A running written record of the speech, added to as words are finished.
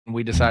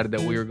we decided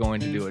that we were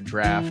going to do a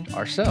draft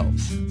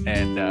ourselves.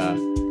 And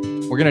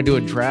we're going to do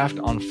a draft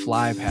on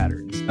fly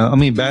patterns. I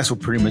mean, bass will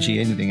pretty much eat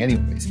anything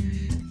anyways.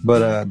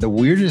 But the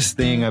weirdest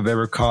thing I've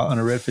ever caught on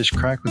a redfish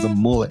crack was a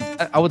mullet.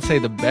 I would say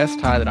the best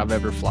tie that I've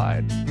ever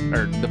flied,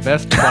 or the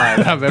best fly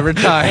that I've ever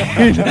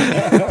tied.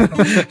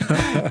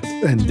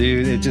 And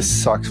dude, it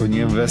just sucks when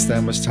you invest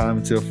that much time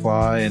into a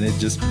fly and it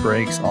just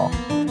breaks off.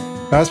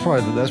 That's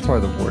probably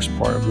the worst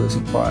part of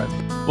losing flies.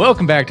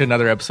 Welcome back to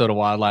another episode of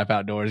Wildlife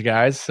Outdoors,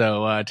 guys.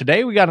 So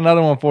today we got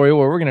another one for you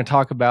where we're going to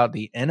talk about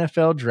the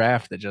NFL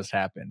draft that just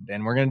happened.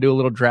 And we're going to do a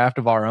little draft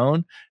of our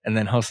own. And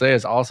then Jose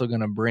is also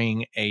going to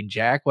bring a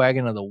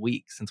Jackwagon of the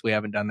week since we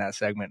haven't done that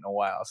segment in a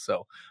while.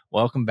 So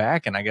welcome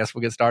back. And I guess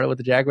we'll get started with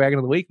the Jackwagon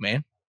of the week,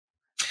 man.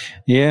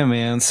 Yeah,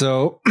 man.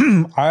 So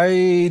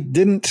I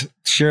didn't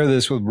share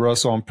this with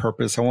Russell on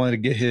purpose. I wanted to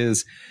get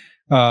his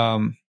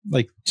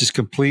just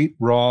complete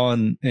raw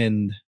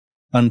and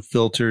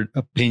unfiltered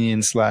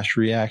opinion /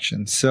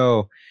 reaction.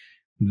 So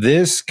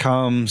this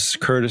comes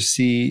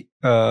courtesy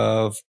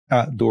of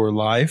Outdoor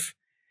Life,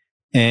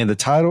 and the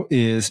title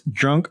is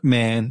 "Drunk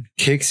Man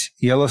Kicks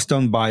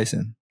Yellowstone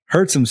Bison,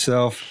 Hurts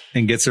Himself,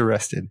 and Gets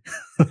Arrested."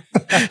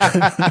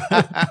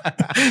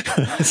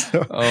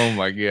 Oh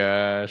my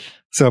gosh.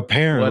 So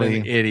apparently, what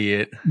an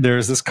idiot.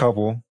 There's this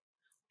couple,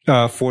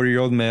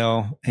 40-year-old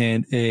male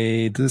and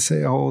does it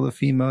say how old the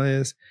female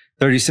is?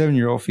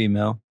 37-year-old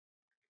female.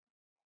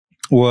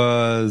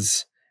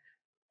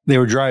 They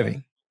were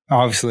driving,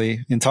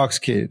 obviously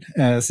intoxicated,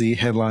 as the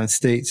headline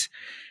states.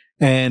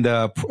 And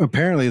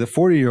apparently the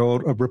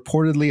 40-year-old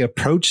reportedly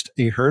approached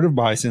a herd of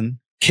bison,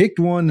 kicked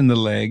one in the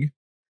leg,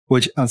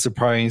 which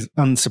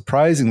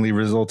unsurprisingly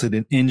resulted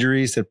in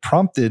injuries that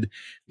prompted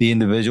the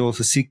individual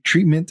to seek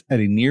treatment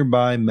at a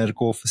nearby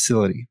medical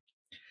facility.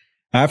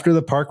 After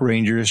the park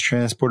rangers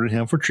transported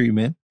him for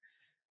treatment,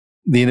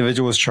 the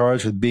individual was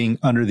charged with being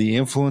under the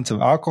influence of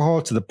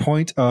alcohol to the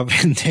point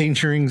of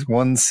endangering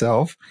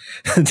oneself,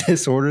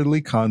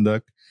 disorderly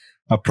conduct,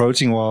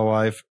 approaching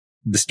wildlife,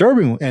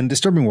 disturbing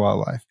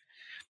wildlife.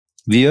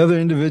 The other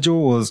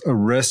individual was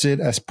arrested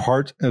as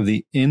part of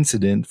the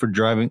incident for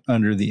driving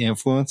under the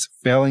influence,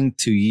 failing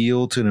to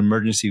yield to an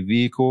emergency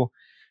vehicle,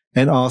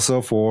 and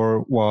also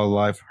for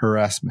wildlife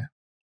harassment.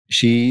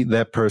 She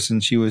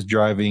was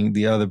driving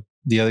the other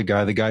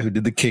guy, the guy who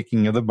did the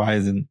kicking of the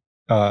bison,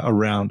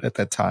 around at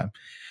that time.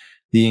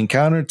 The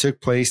encounter took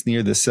place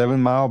near the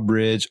 7 Mile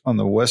Bridge on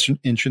the Western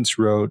Entrance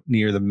Road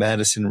near the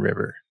Madison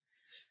River.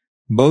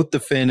 Both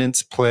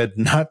defendants pled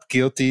not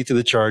guilty to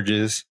the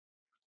charges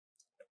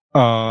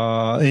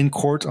in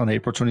court on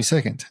April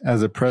 22nd.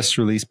 As a press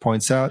release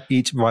points out,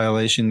 each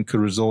violation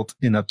could result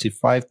in up to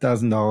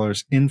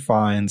 $5,000 in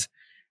fines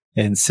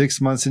and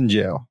 6 months in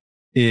jail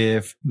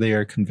if they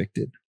are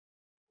convicted.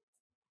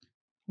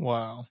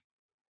 Wow.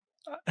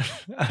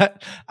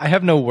 I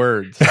have no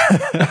words.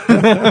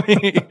 I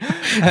mean,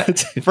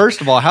 first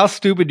of all, how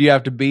stupid do you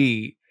have to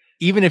be,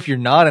 even if you're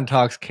not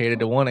intoxicated,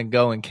 to want to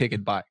go and kick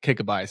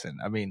a bison?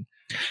 I mean,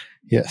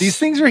 yes, these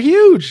things are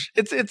huge.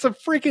 It's a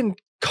freaking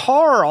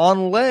car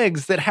on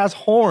legs that has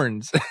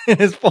horns and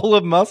is full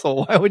of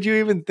muscle. Why would you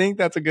even think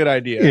that's a good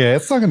idea? Yeah,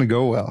 it's not going to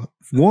go well.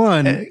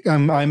 One,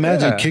 I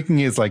imagine kicking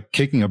is like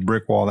kicking a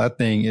brick wall. That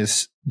thing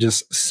is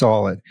just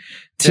solid.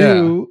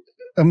 Two,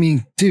 I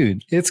mean,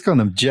 dude, it's going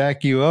to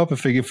jack you up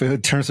if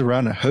it turns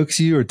around and hooks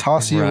you or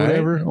tosses you or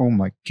whatever. Oh,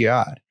 my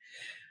God.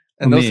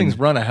 And those things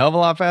run a hell of a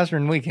lot faster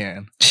than we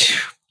can.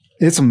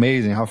 It's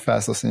amazing how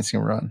fast those things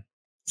can run.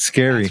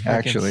 Scary,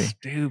 actually.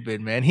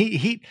 Stupid, man.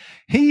 He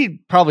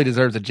probably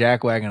deserves a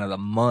Jackwagon of the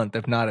month,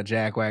 if not a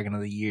Jackwagon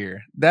of the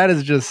year. That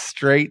is just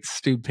straight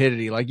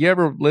stupidity. Like, you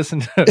ever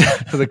listen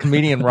to the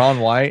comedian Ron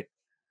White?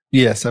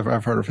 Yes,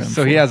 I've heard of him.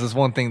 So he has this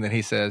one thing that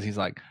he says. He's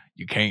like,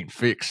 "You can't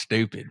fix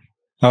stupid."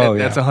 Oh,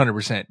 that's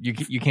 100%.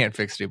 You can't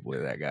fix stupid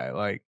with that guy.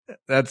 Like,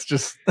 that's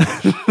just.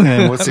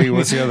 And what's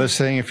the other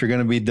saying? If you're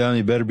going to be dumb,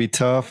 you better be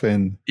tough.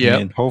 And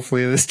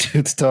hopefully this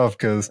dude's tough,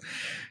 because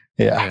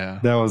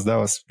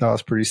that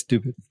was pretty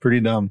stupid, pretty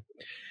dumb.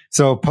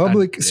 So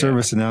public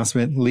service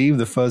announcement: leave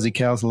the fuzzy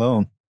cows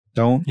alone.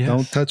 Don't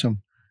touch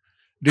them.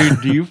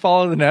 Dude, do you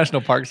follow the National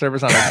Park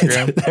Service on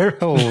Instagram? They're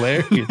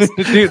hilarious.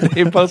 Dude,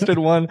 they posted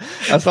one.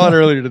 I saw it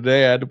earlier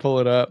today. I had to pull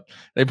it up.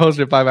 They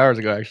posted it 5 hours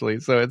ago, actually.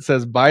 So it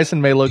says, "Bison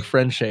may look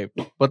friend-shaped,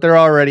 but they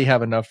already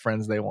have enough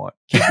friends they want.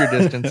 Keep your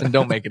distance and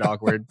don't make it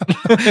awkward."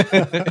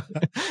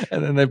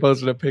 And then they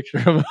posted a picture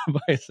of a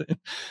bison.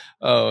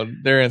 Oh,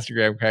 their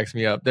Instagram cracks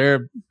me up.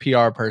 Their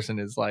PR person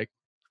is like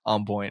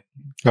on point.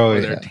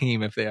 Their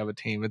team, if they have a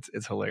team,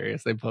 it's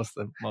hilarious. They post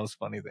the most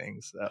funny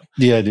things. So.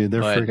 Yeah, dude,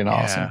 they're freaking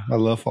awesome. I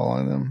love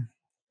following them.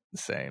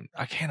 Same.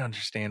 I can't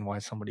understand why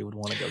somebody would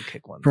want to go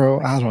kick one.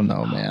 Bro, I don't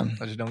know, man.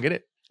 I just don't get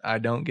it. I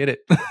don't get it.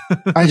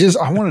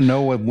 I want to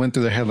know what went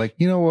through their head. Like,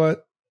 you know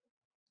what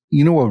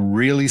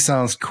really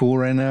sounds cool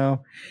right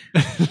now?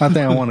 I think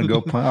I want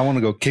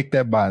to go kick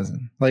that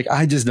bison. Like,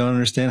 I just don't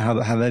understand how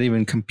that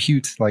even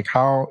computes. Like,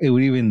 how it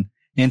would even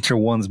enter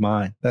one's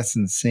mind. That's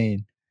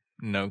insane.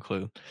 No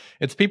clue.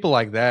 It's people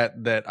like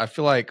that I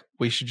feel like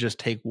we should just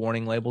take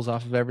warning labels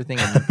off of everything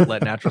and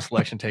let natural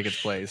selection take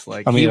its place.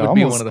 Like, I mean, he would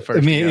be one of the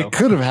first to go. it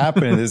could have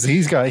happened.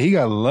 He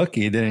got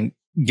lucky. It didn't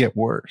get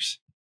worse.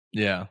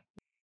 Yeah.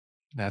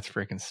 That's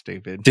freaking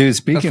stupid. Dude,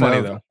 speaking funny,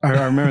 of, though.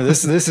 I remember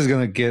this is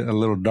going to get a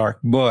little dark,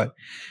 but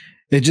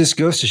it just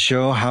goes to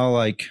show how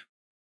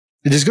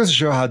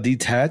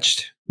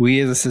detached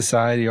we as a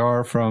society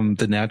are from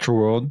the natural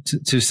world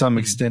to some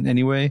extent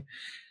anyway.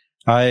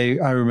 I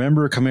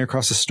remember coming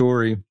across a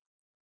story.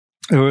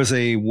 There was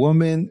a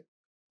woman.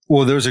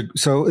 Well, it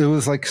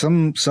was like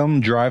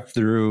some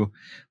drive-through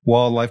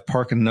wildlife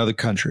park in another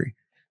country.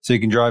 So you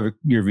can drive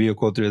your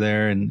vehicle through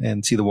there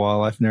and see the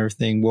wildlife and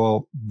everything.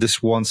 Well, this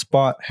one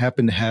spot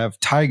happened to have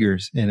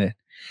tigers in it.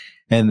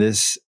 And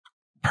this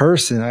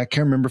person, I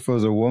can't remember if it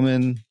was a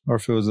woman or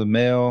if it was a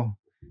male,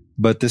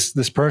 but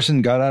this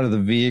person got out of the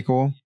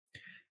vehicle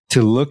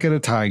to look at a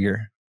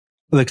tiger.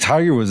 The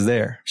tiger was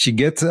there.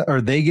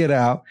 They get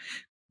out.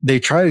 They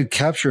try to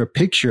capture a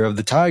picture of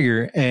the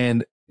tiger,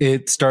 and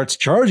it starts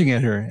charging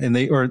at her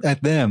or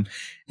at them.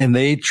 And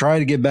they try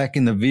to get back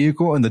in the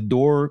vehicle, and the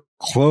door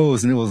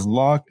closed and it was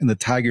locked, and the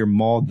tiger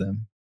mauled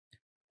them.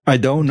 I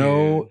don't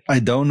know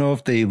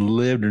if they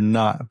lived or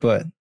not,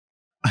 but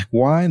like,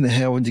 why in the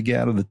hell would you get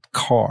out of the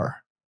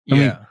car? I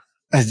mean,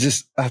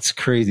 that's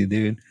crazy,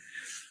 dude.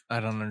 I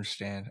don't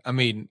understand. I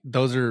mean,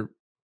 those are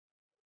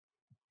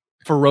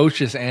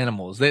ferocious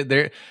animals.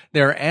 There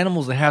are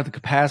animals that have the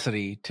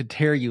capacity to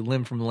tear you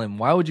limb from limb.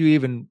 Why would you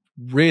even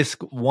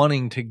risk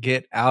wanting to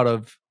get out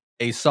of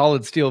a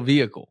solid steel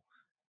vehicle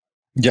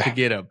to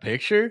get a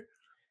picture?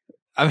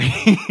 I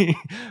mean,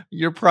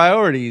 your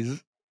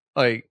priorities,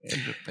 like,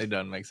 it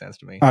doesn't make sense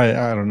to me.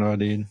 I don't know,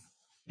 dude.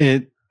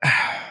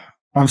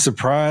 I'm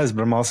surprised,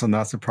 but I'm also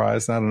not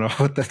surprised. I don't know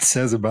what that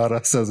says about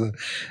us as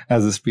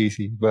a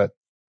species, but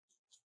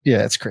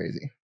yeah, it's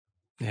crazy.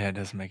 Yeah, it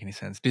doesn't make any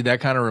sense, dude.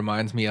 That kind of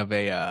reminds me of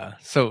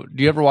so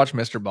do you ever watch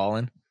Mr.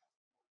 Ballin?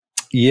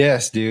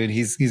 Yes, dude.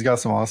 He's got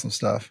some awesome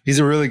stuff. He's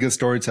a really good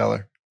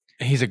storyteller.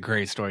 He's a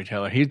great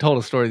storyteller. He told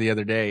a story the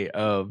other day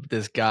of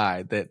this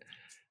guy that,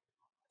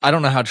 I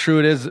don't know how true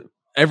it is.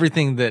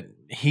 Everything that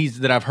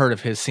I've heard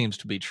of his seems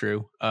to be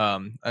true.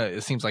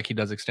 It seems like he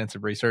does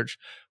extensive research,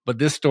 but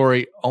this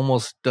story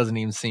almost doesn't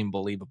even seem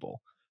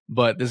believable.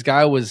 But this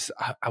guy was,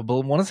 I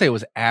want to say it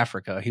was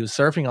Africa. He was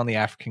surfing on the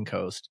African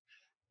coast,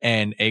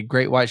 and a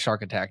great white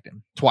shark attacked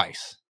him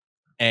twice,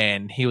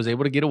 and he was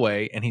able to get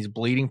away, and he's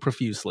bleeding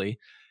profusely.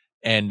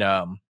 And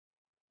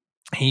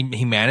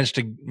he managed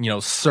to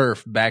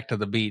surf back to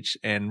the beach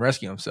and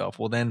rescue himself.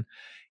 Well, then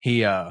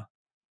he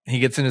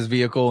gets in his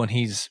vehicle, and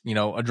he's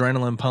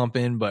adrenaline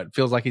pumping, but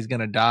feels like he's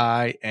gonna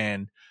die.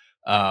 And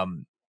I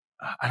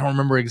don't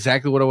remember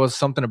exactly what it was.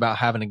 Something about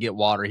having to get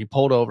water. He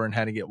pulled over and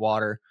had to get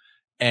water,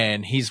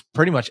 and he's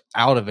pretty much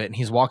out of it. And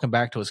he's walking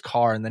back to his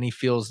car, and then he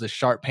feels this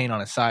sharp pain on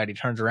his side. He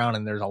turns around,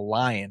 and there's a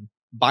lion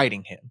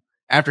biting him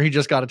after he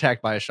just got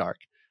attacked by a shark.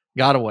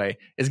 Got away,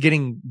 is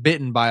getting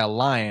bitten by a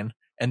lion.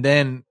 And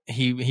then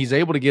he's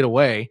able to get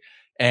away,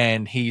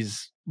 and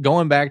he's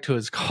going back to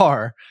his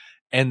car.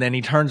 And then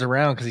he turns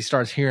around because he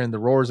starts hearing the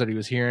roars that he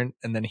was hearing,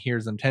 and then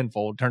hears them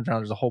tenfold. Turns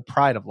around, there's a whole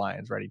pride of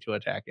lions ready to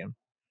attack him.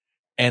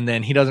 And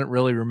then he doesn't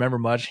really remember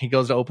much. He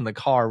goes to open the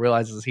car,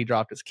 realizes he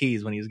dropped his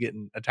keys when he was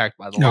getting attacked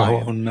by the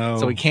lion. Oh, no.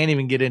 So he can't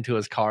even get into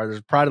his car. There's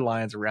a pride of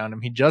lions around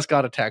him. He just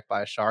got attacked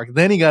by a shark.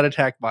 Then he got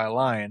attacked by a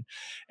lion.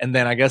 And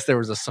then I guess there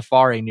was a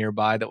safari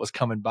nearby that was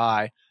coming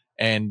by.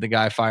 And the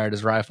guy fired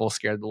his rifle,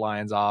 scared the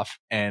lions off,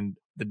 and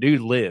the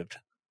dude lived.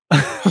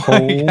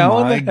 Like, how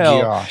in the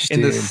hell, gosh,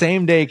 in the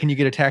same day, can you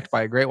get attacked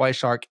by a great white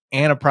shark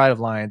and a pride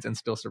of lions and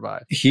still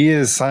survive? He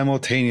is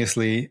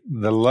simultaneously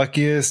the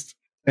luckiest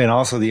and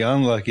also the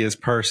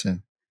unluckiest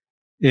person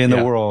in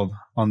the world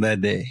on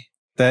that day.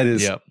 That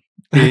is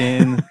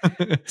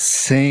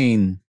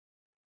insane.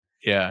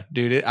 Yeah,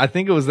 dude. I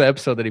think it was the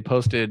episode that he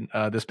posted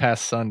this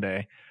past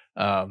Sunday.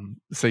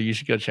 So you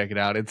should go check it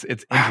out. It's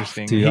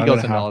interesting. Dude, he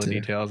goes into all the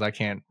details. I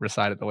can't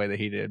recite it the way that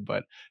he did,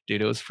 but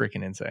dude, it was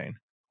freaking insane.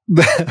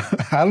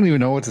 I don't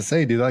even know what to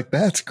say, dude. Like,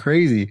 that's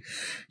crazy.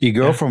 You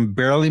go from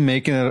barely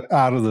making it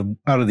out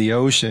of the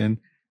ocean,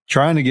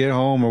 trying to get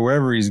home or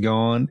wherever he's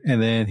going,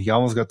 and then he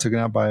almost got taken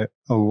out by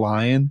a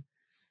lion.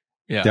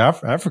 Yeah,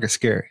 dude, Africa's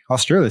scary.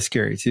 Australia's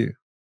scary too.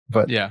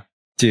 But yeah,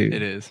 dude,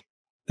 it is.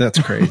 That's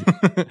crazy.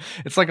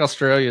 It's like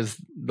Australia's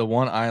the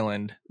one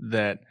island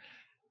that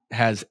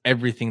has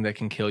everything that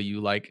can kill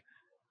you, like,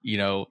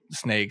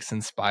 snakes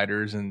and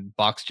spiders and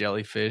box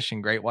jellyfish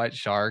and great white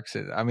sharks.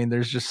 I mean,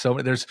 there's just so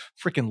many. There's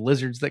freaking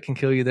lizards that can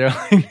kill you there.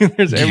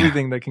 There's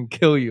everything that can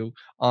kill you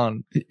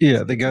on.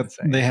 Yeah,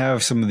 they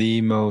have some of the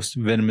most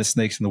venomous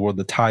snakes in the world,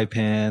 the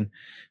taipan.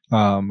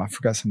 I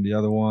forgot some of the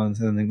other ones.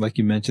 And then, like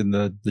you mentioned,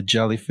 the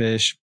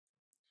jellyfish,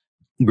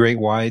 great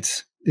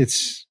whites.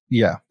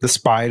 The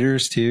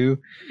spiders too.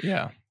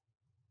 Yeah.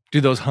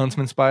 Dude, those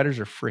huntsman spiders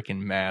are freaking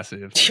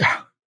massive.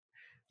 Yeah.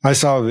 I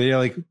saw a video,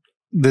 like,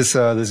 this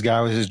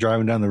guy was just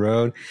driving down the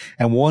road,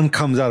 and one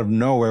comes out of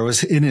nowhere,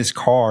 was in his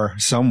car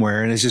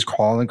somewhere, and it's just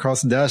crawling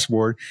across the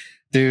dashboard.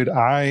 Dude,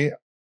 I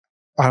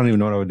I don't even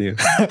know what I would do.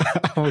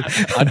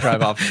 I'd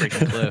drive off a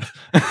freaking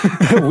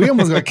cliff. We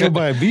almost got killed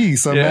by a bee.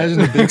 So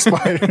imagine a big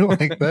spider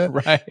like that.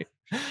 Right.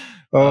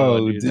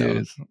 Oh,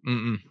 dude.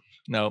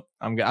 Nope.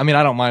 I mean,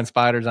 I don't mind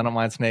spiders. I don't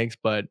mind snakes,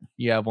 but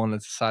you have one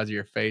that's the size of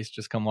your face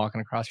just come walking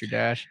across your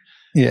dash.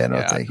 Yeah,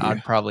 no, thank you.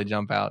 I'd probably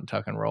jump out and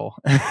tuck and roll.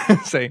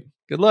 Say,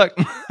 good luck.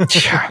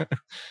 I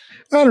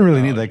don't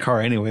really need that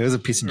car anyway. It was a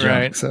piece of junk.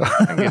 Right. So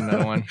I can get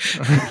another one.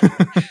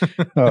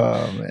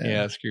 Oh, man.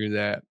 Yeah, screw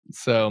that.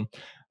 So,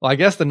 well, I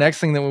guess the next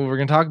thing that we were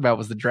going to talk about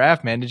was the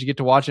draft, man. Did you get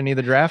to watch any of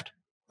the draft?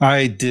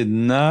 I did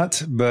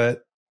not,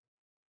 but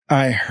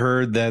I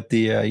heard that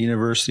the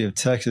University of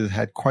Texas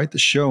had quite the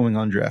showing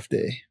on draft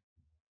day.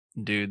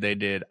 Dude, they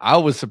did. I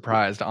was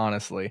surprised,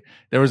 honestly.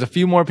 There was a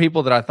few more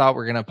people that I thought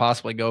were going to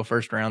possibly go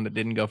first round that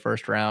didn't go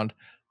first round.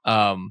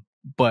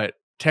 But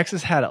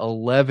Texas had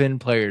 11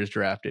 players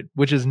drafted,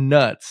 which is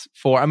nuts.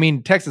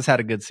 Texas had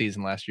a good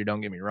season last year.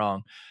 Don't get me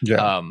wrong.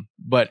 Yeah.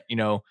 But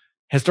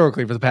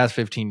historically for the past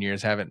 15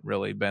 years haven't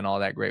really been all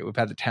that great. We've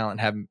had the talent,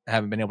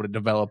 haven't been able to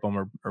develop them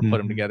or put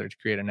them together to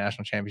create a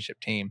national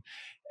championship team.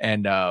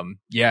 And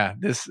they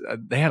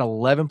had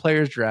 11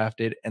 players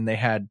drafted, and they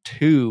had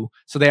 2.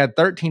 So they had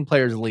 13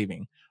 players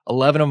leaving.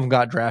 11 of them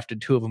got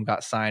drafted. 2 of them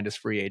got signed as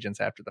free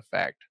agents after the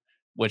fact,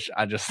 which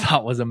I just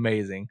thought was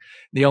amazing.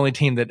 The only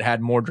team that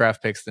had more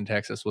draft picks than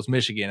Texas was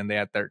Michigan, and they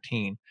had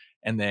 13.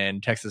 And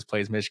then Texas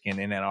plays Michigan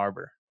in Ann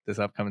Arbor this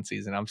upcoming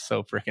season. I'm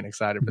so freaking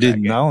excited for that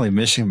game. Not only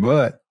Michigan,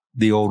 but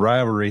the old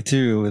rivalry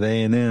too with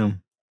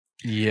A&M.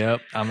 Yep,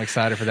 I'm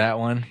excited for that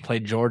one.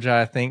 Played Georgia,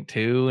 I think,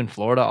 too, and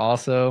Florida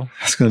also.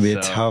 It's going to be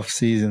a tough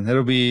season.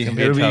 It'll be a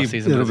tough season, but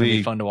it's going to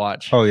be fun to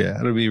watch. Oh, yeah.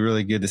 It'll be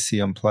really good to see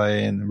them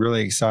play and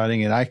really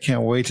exciting. And I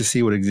can't wait to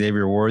see what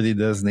Xavier Worthy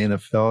does in the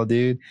NFL,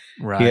 dude.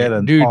 Right. He had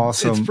an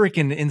awesome... It's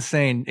freaking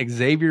insane.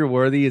 Xavier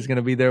Worthy is going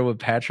to be there with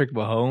Patrick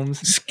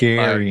Mahomes.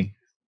 Scary.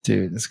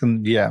 Dude,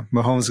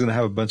 Mahomes is going to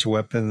have a bunch of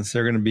weapons.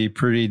 They're going to be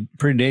pretty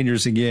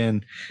dangerous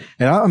again.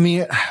 And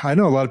I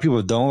know a lot of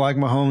people don't like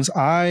Mahomes.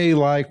 I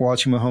like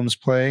watching Mahomes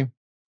play.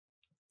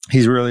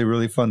 He's really,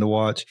 really fun to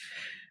watch.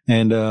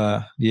 And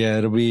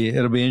it'll be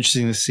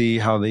interesting to see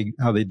how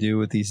they do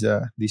with these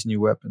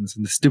new weapons.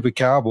 And the stupid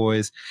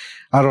Cowboys,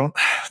 I don't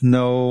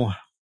know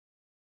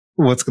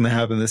what's going to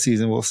happen this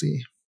season. We'll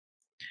see.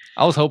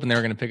 I was hoping they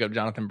were going to pick up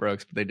Jonathan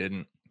Brooks, but they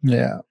didn't.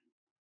 Yeah.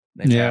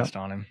 They passed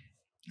on him.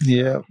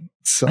 Yeah,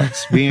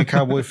 sucks. Being a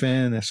Cowboy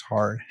fan, that's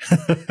hard.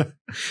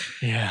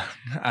 Yeah,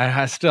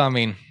 I still,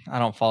 I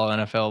don't follow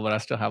NFL, but I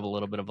still have a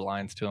little bit of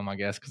alliance to him, I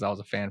guess, because I was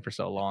a fan for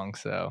so long.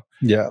 So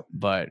yeah,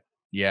 but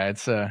yeah,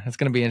 it's going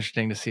to be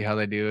interesting to see how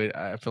they do it.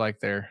 I feel like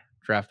their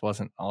draft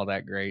wasn't all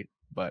that great,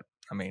 but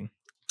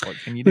what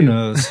can you do?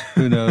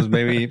 Who knows?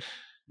 Maybe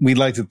we'd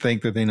like to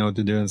think that they know what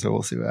they're doing, so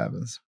we'll see what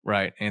happens.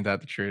 Right, ain't that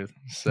the truth?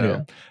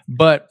 So,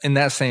 But in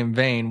that same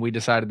vein, we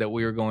decided that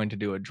we were going to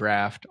do a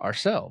draft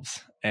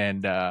ourselves.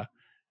 And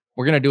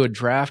we're going to do a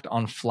draft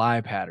on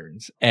fly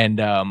patterns. And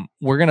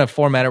we're going to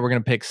format it. We're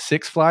going to pick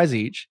 6 flies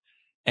each.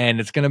 And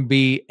it's going to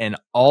be an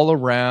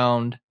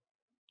all-around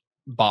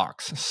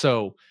box.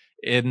 So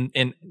in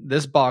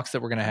this box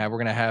that we're going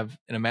to have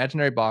an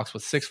imaginary box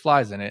with 6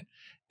 flies in it.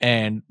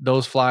 And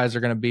those flies are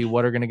going to be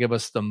what are going to give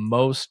us the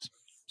most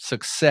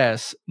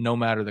success no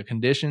matter the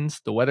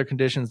conditions, the weather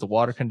conditions, the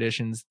water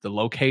conditions, the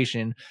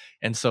location.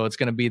 And so it's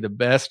going to be the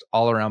best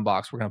all-around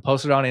box. We're going to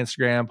post it on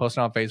Instagram, post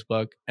it on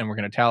Facebook, and we're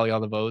going to tally all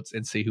the votes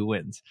and see who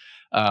wins.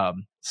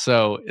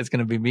 So it's going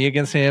to be me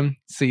against him,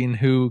 seeing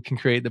who can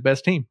create the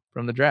best team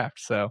from the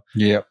draft. So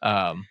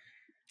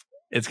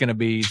it's going to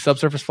be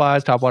subsurface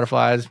flies, topwater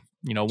flies,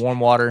 warm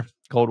water,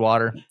 cold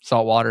water,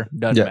 salt water,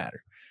 doesn't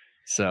matter.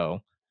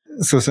 So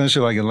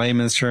essentially, like in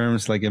layman's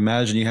terms, like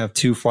imagine you have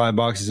 2 fly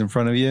boxes in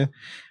front of you.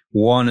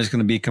 One is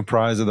going to be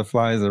comprised of the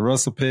flies that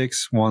Russell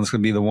picks. One's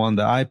going to be the one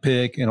that I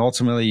pick. And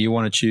ultimately you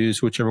want to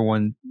choose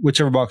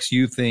whichever box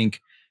you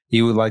think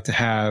you would like to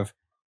have,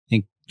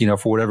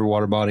 for whatever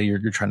water body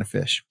you're trying to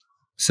fish.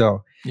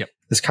 So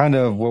it's kind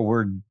of what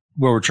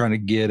we're trying to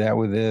get at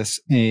with this.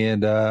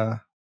 And,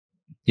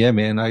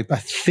 man, I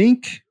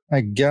think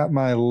I got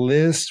my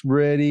list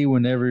ready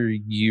whenever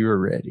you're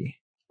ready.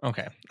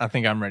 Okay. I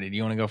think I'm ready. Do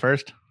you want to go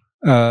first?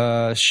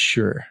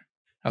 Sure.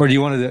 Okay. Or do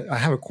you want to? I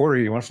have a quarter.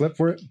 You want to flip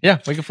for it? Yeah,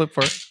 we can flip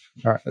for it.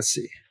 All right, let's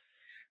see.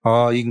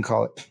 Oh, you can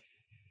call it.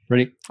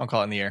 Ready? I'll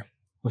call it in the air.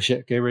 Oh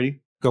shit. Okay,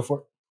 ready? Go for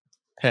it.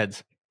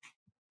 Heads.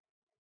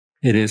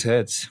 It is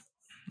heads.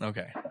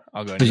 Okay,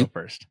 I'll go ahead and go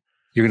first.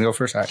 You're gonna go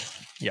first. All right.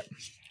 Yep.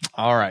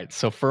 All right.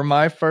 So for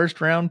my first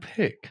round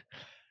pick,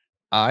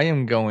 I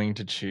am going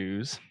to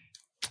choose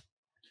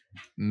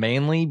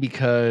mainly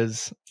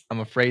because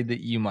I'm afraid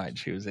that you might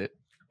choose it,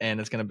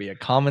 and it's going to be a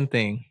common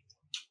thing,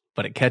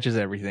 but it catches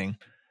everything.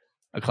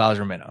 A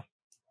Clouser minnow.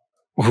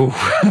 Ooh.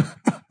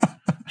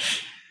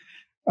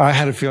 I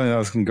had a feeling I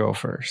was going to go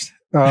first,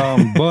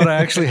 but I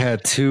actually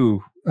had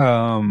 2.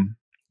 The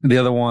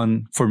other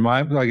one for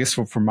my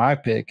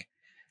pick,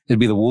 it'd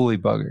be the woolly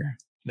bugger.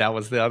 That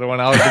was the other one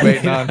I was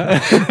debating on.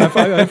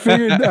 I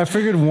figured they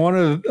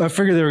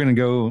were going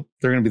to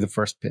they're going to be the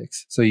first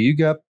picks. So you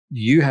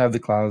have the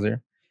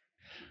Clouser.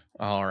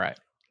 All right.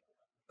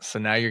 So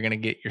now you're going to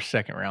get your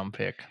second round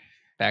pick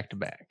back to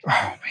back. Oh,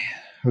 man.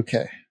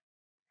 Okay.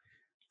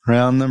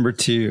 Round number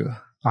 2.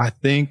 I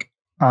think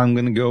I'm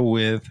going to go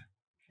with,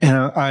 and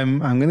I'm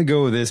going to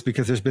go with this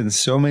because there's been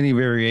so many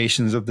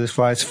variations of this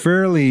fly. It's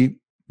fairly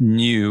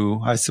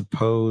new, I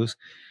suppose.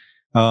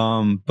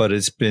 But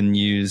it's been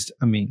used,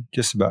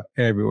 just about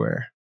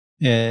everywhere.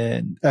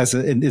 And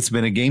it's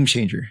been a game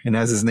changer. And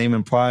as his name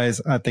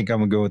implies, I think I'm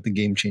going to go with the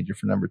game changer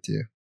for number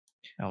 2.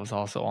 That was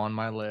also on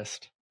my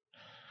list.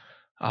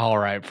 All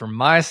right. For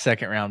my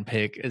second round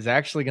pick is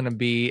actually going to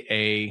be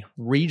a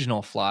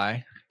regional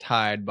fly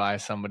tied by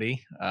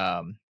somebody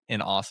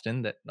in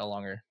Austin that no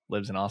longer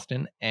lives in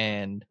Austin.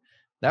 And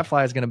that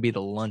fly is going to be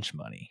the lunch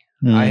money.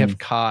 I have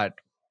caught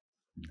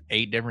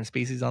 8 different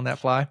species on that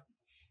fly.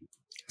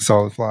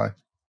 Solid fly.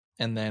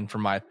 And then for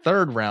my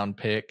third round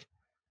pick,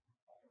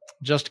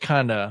 just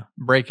kind of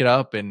break it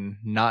up and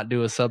not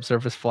do a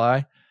subsurface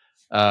fly.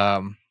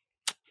 I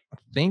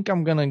think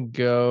I'm going to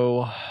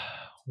go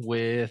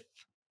with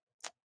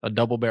a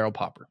double barrel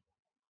popper.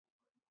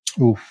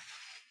 Oof.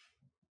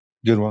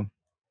 Good one.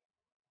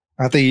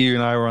 I think you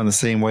and I were on the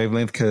same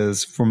wavelength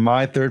because for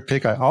my third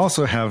pick, I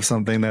also have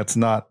something that's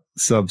not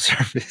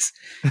subsurface.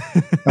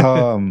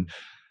 Man,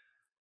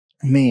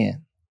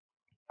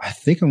 I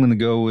think I'm going to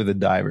go with a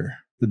diver,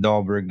 the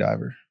Dahlberg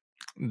diver.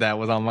 That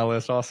was on my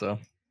list also.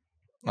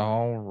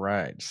 All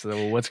right.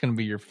 So what's going to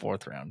be your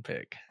fourth round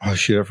pick? Oh,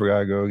 shit. I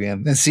forgot to go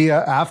again. And see,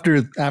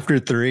 after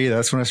 3,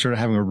 that's when I started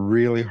having a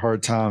really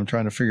hard time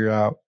trying to figure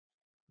out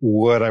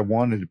what I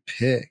wanted to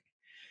pick.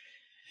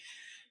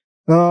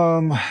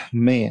 Man,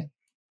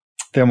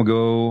 then I'm going to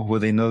go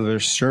with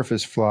another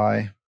surface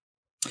fly.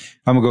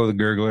 I'm going to go with a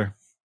gurgler.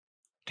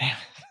 Damn.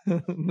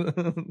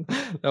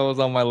 That was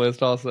on my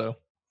list also.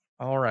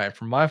 All right.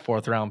 For my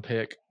fourth round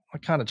pick, I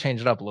kind of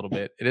changed it up a little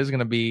bit. It is going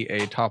to be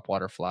a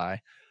topwater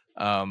fly,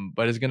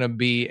 but it's going to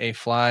be a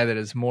fly that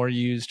is more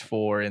used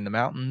for in the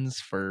mountains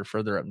for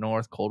further up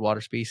north, cold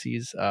water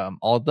species.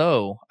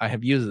 Although I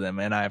have used them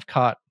and I have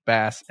caught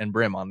bass and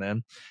brim on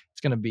them, it's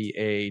going to be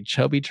a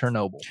chubby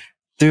Chernobyl.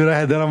 Dude, I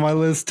had that on my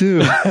list too.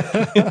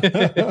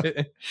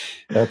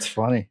 That's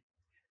funny.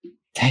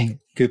 Dang,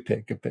 good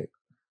pick, good pick.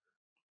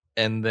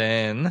 And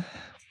then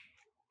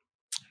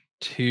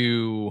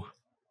to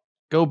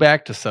go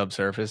back to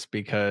subsurface,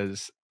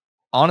 because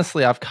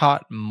honestly, I've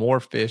caught more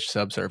fish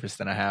subsurface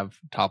than I have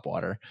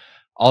topwater,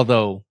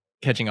 although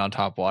catching on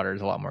topwater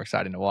is a lot more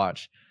exciting to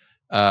watch.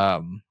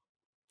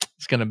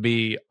 It's going to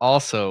be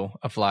also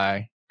a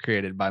fly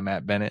created by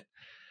Matt Bennett,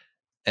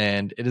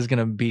 and it is going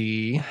to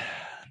be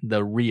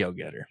the Rio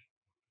Getter.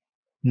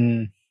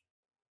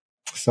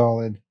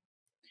 Solid.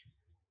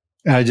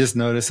 And I just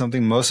noticed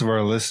something. Most of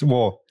our listeners,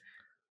 well,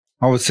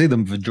 I would say the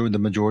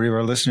majority of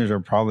our listeners are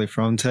probably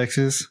from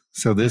Texas.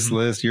 So this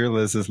list, your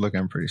list is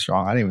looking pretty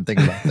strong. I didn't even think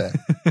about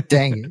that.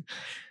 Dang it.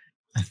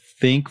 I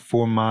think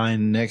for my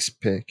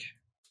next pick,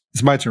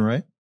 it's my turn,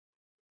 right?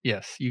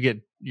 Yes, you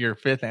get your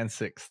 5th and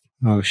 6th.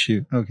 Oh,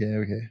 shoot.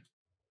 Okay.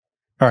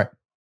 All right.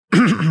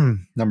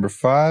 Number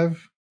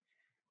 5,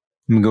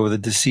 I'm going to go with a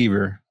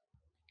deceiver.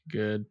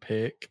 Good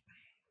pick.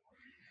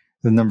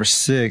 The number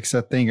 6,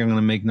 I think I'm going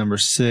to make number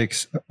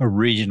 6 a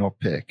regional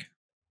pick.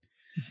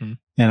 And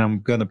I'm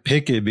going to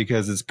pick it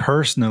because it's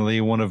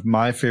personally one of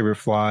my favorite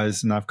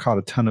flies, and I've caught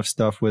a ton of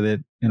stuff with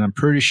it. And I'm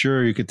pretty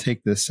sure you could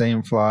take the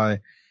same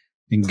fly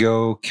and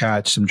go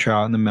catch some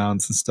trout in the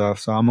mountains and stuff.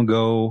 So I'm going to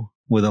go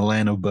with a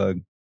Lano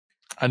bug.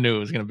 I knew it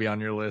was going to be on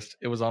your list.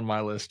 It was on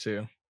my list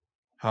too.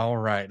 All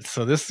right.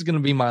 So this is going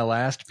to be my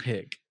last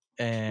pick.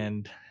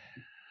 And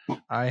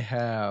I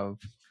have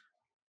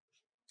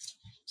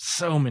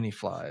so many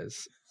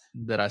flies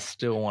that I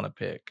still want to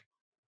pick.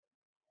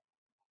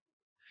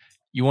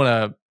 You want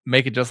to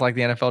make it just like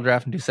the NFL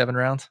draft and do 7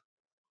 rounds?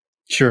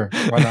 Sure.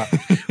 Why not?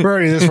 We're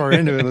already this far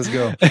into it. Let's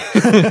go.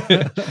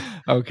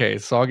 Okay.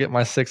 So I'll get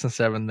my 6 and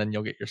 7, then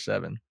you'll get your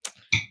 7.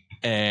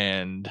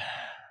 And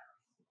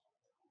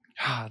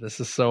this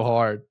is so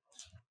hard.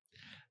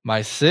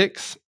 My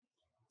 6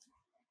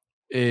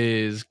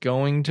 is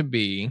going to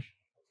be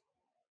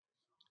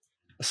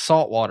a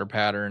saltwater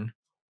pattern,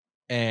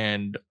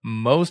 and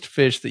most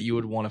fish that you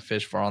would want to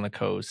fish for on the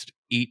coast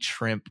eat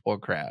shrimp or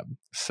crab.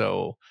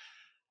 So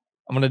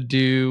I'm going to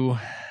do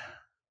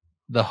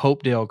the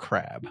Hopedale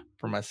crab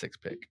for my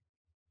 6th pick.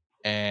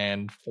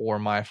 And for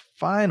my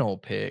final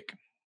pick,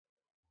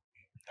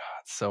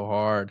 it's so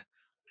hard.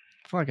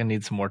 I feel like I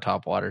need some more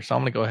topwater. So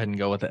I'm going to go ahead and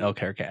go with the elk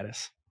hair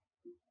caddis.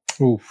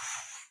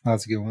 Oof,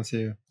 that's a good one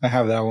too. I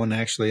have that one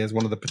actually as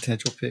one of the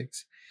potential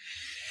picks.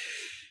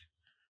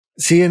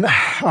 See, and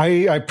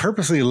I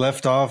purposely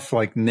left off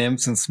like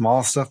nymphs and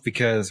small stuff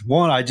because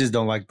 1, I just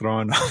don't like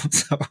throwing them.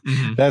 So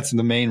that's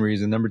the main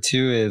reason. Number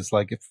 2 is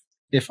like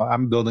if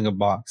I'm building a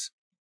box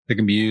that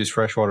can be used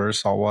freshwater or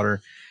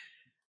saltwater,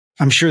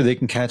 I'm sure they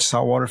can catch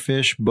saltwater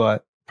fish,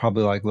 but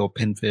probably like little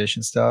pinfish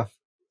and stuff.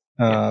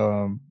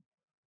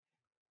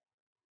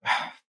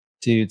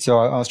 Dude, so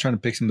I was trying to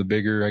pick some of the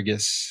bigger, I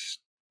guess,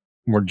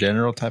 more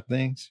general type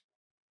things.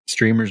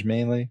 Streamers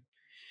mainly.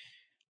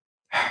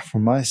 For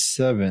my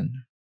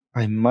 7,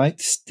 I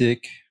might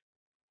stick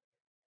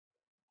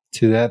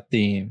to that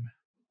theme,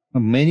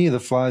 many of the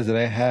flies that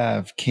I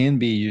have can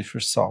be used for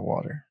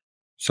saltwater.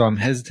 So I'm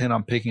hesitant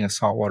on picking a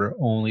saltwater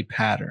only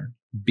pattern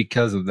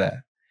because of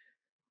that.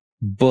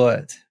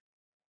 But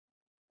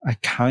I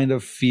kind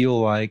of feel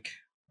like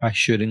I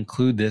should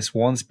include this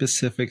one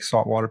specific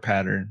saltwater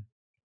pattern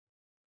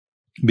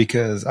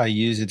because I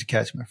use it to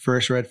catch my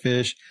first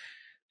redfish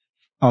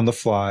on the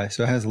fly.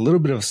 So it has a little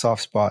bit of a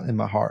soft spot in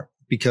my heart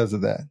because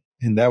of that.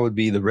 And that would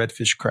be the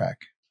redfish crack.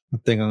 I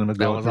think I'm going to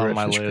go with the redfish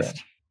my crack.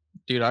 list.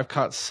 Dude, I've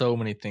caught so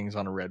many things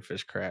on a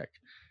redfish crack.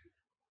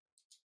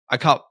 I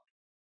caught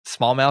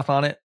smallmouth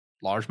on it,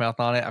 largemouth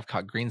on it. I've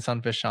caught green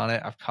sunfish on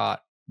it. I've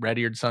caught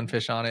red-eared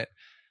sunfish on it.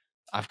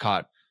 I've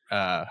caught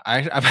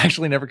I've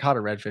actually never caught a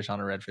redfish on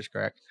a redfish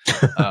crack.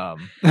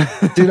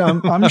 Dude,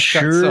 I'm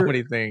sure so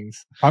many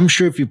things. I'm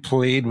sure if you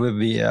played with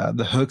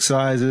the hook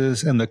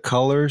sizes and the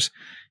colors,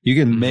 you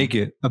can make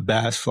it a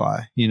bass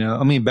fly. You know,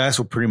 I mean, bass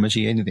will pretty much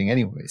eat anything,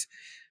 anyways.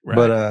 Right.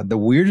 But the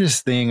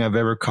weirdest thing I've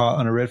ever caught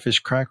on a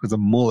redfish crack was a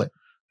mullet.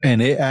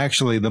 And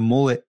the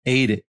mullet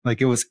ate it.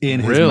 Like it was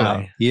in his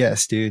mouth.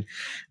 Yes, dude.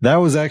 That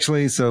was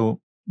actually, so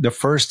the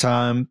first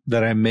time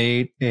that I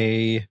made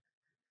a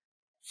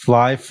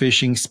fly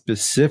fishing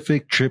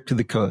specific trip to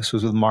the coast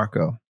was with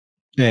Marco.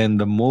 And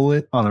the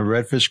mullet on a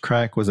redfish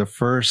crack was the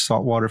first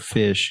saltwater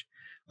fish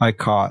I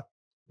caught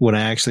when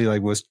I actually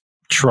was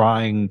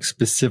trying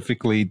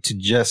specifically to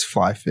just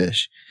fly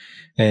fish.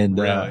 And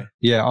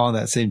on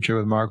that same trip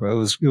with Marco,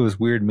 it was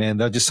weird,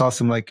 man. I just saw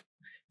some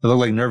it looked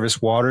like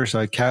nervous water. So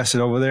I cast it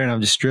over there and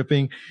I'm just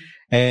stripping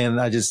and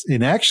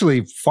it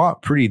actually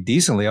fought pretty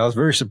decently. I was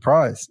very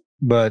surprised.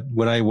 But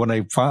when I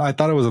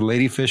thought it was a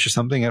ladyfish or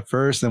something at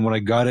first. And when I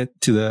got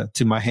it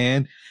to my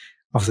hand,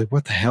 I was like,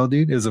 what the hell,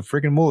 dude? It was a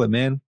freaking mullet,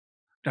 man.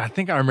 I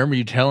think I remember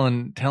you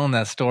telling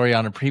that story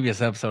on a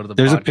previous episode of the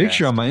There's podcast. A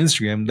picture on my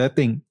Instagram. That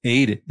thing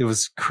ate it. It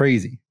was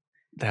crazy.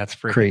 That's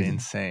freaking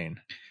insane.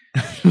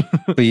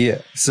 But yeah,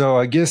 so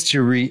I guess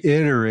to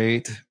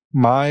reiterate,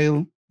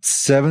 my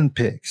 7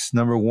 picks.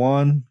 Number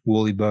 1,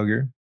 woolly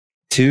bugger.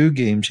 2,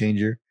 game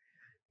changer.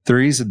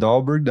 3 is a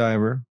Dahlberg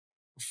diver.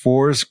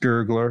 4 is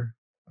gurgler.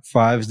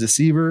 5 is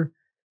deceiver.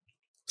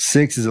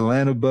 6 is a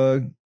lano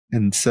bug.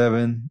 And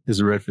 7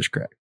 is a redfish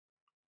crack.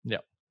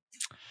 Yep.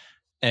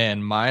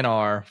 And mine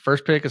are,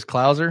 first pick is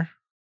Clouser.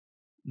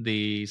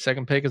 The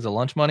second pick is a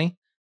lunch money.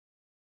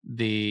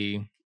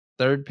 The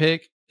third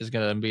pick is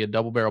going to be a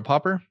double barrel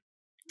popper.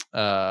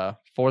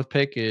 Fourth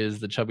pick is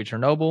the chubby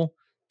Chernobyl.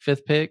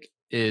 Fifth pick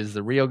is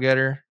the Rio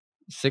Getter.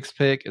 Sixth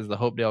pick is the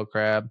Hopedale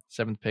crab.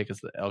 Seventh pick is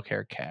the elk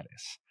hair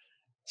caddis.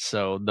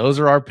 So those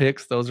are our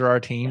picks. Those are our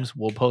teams.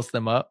 We'll post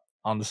them up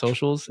on the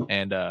socials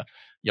and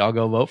y'all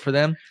go vote for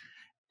them.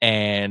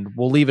 And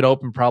we'll leave it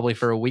open probably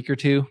for a week or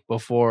two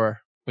before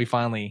we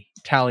finally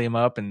tally them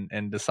up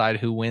and decide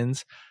who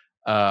wins.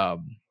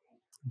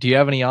 Do you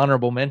have any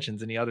honorable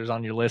mentions? Any others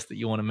on your list that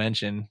you want to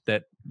mention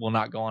that will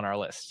not go on our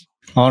list?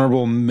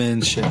 Honorable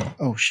mention.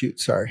 Oh, shoot.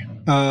 Sorry.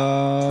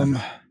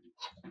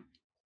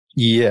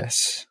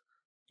 Yes.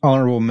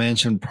 Honorable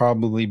mention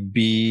probably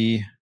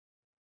be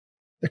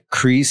the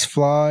crease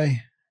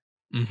fly,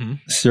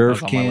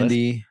 surf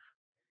candy.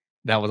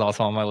 That was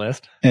also on my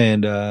list.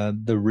 And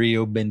the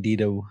Rio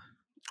Bandito.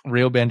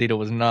 Rio Bandito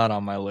was not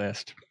on my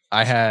list.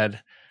 I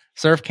had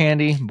surf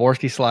candy,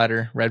 Borsky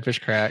slider,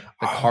 redfish crack,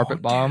 the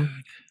carpet bomb,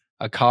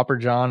 a copper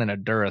john, and a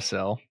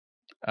Duracell.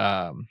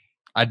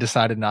 I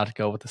decided not to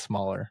go with the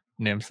smaller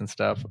nymphs and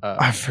stuff.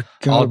 I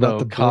forgot about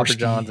the copper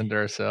johns and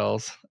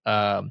Duracells.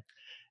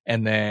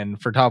 And then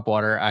for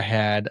topwater, I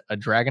had a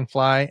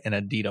dragonfly and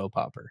a Dito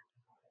popper.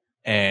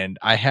 And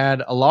I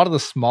had a lot of the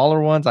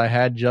smaller ones I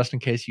had just in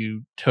case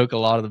you took a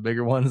lot of the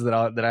bigger ones that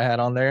I had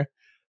on there.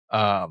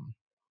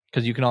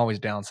 Because you can always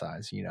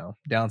downsize,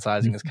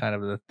 downsizing is kind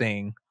of the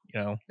thing,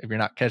 if you're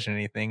not catching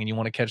anything and you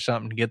want to catch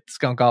something to get the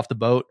skunk off the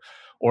boat,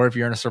 or if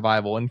you're in a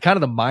survival. And kind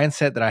of the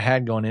mindset that I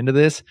had going into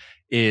this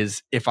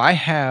is if I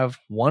have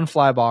one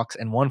fly box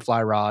and one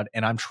fly rod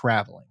and I'm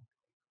traveling,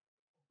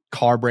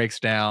 car breaks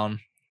down,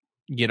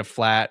 get a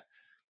flat,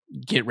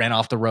 get ran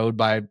off the road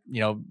by,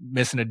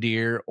 missing a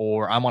deer,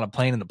 or I'm on a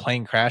plane and the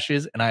plane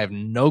crashes and I have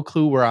no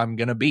clue where I'm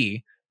going to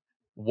be,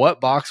 what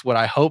box would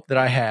I hope that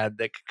I had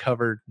that could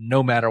cover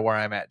no matter where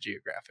I'm at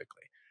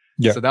geographically?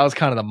 Yeah. So that was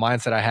kind of the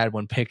mindset I had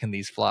when picking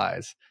these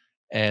flies.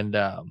 And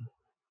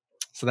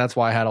so that's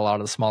why I had a lot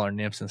of the smaller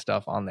nymphs and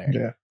stuff on there.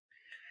 Yeah.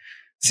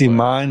 See,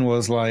 mine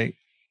was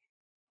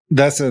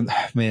that's a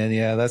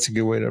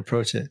good way to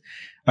approach it.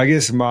 I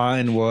guess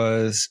mine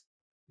was,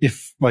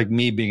 if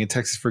me being in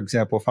Texas, for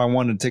example, if I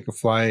wanted to take a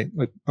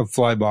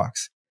fly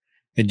box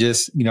and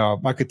just,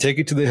 I could take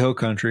it to the hill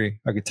country,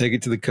 I could take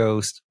it to the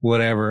coast,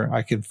 whatever.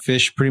 I could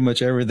fish pretty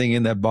much everything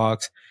in that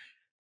box.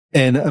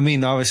 And I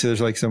mean, obviously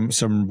there's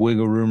some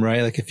wiggle room,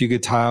 right? Like if you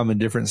could tie them in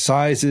different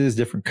sizes,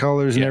 different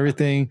colors and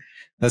everything,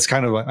 that's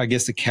kind of I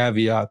guess the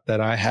caveat that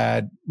I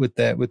had with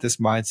this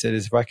mindset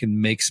is if I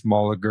can make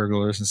smaller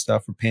gurglers and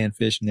stuff for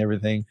panfish and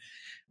everything,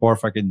 or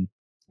if I can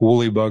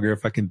woolly bugger,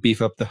 if I can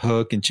beef up the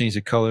hook and change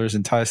the colors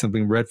and tie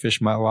something redfish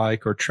might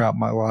like or trout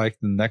might like,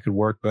 then that could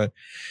work. But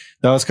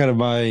that was kind of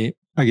my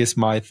I guess,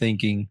 my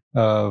thinking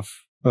of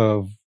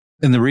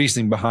and the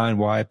reasoning behind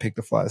why I picked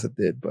the flies I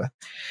did. But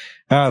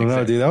I don't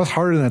know, dude. That was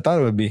harder than I thought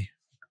it would be.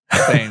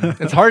 Same.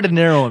 It's hard to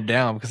narrow them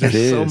down because there's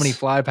so is. many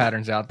fly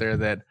patterns out there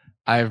that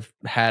I've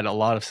had a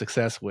lot of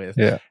success with.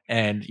 Yeah.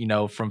 And, you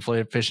know, from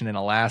fishing in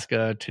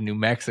Alaska to New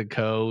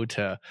Mexico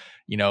to,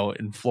 you know,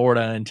 in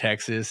Florida and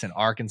Texas and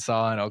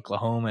Arkansas and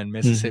Oklahoma and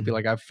Mississippi, Mhm.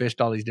 like I've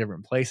fished all these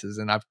different places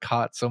and I've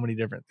caught so many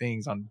different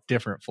things on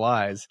different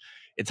flies.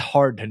 It's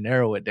hard to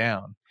narrow it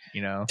down,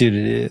 you know? Dude,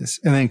 it is.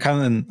 And then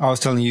kind of, I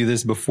was telling you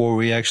this before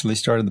we actually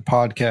started the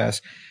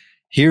podcast.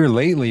 Here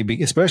lately,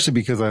 especially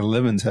because I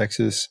live in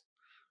Texas,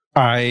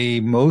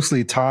 I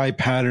mostly tie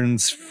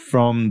patterns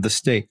from the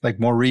state, like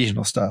more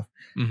regional stuff,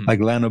 like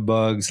Lano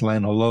bugs,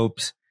 Lano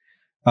lopes.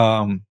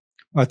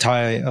 I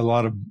tie a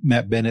lot of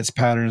Matt Bennett's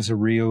patterns of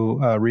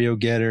Rio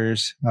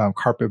getters,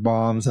 carpet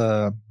bombs,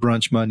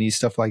 brunch money,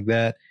 stuff like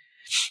that.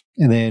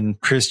 And then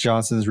Chris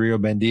Johnson's Rio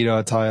Bandito,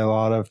 I tie a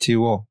lot of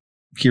too. Well,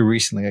 here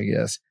recently, I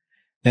guess.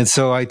 And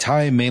so I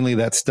tie mainly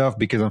that stuff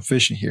because I'm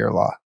fishing here a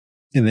lot.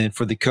 And then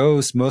for the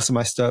coast, most of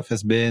my stuff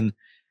has been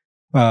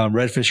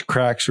redfish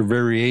cracks or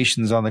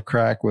variations on the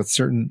crack with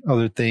certain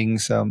other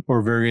things,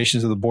 or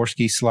variations of the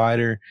Borski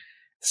slider,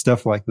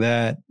 stuff like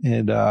that.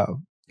 And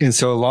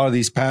so a lot of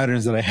these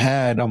patterns that I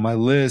had on my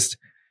list,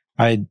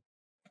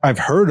 I've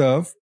heard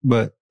of,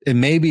 but it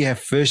maybe have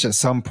fished at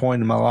some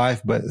point in my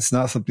life, but it's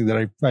not something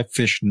that I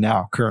fish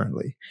now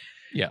currently.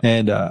 Yeah.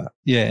 And,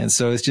 and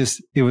so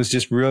it was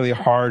just really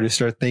hard to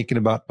start thinking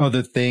about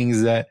other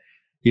things that,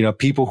 you know,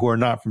 people who are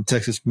not from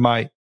Texas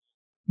might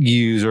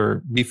use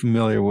or be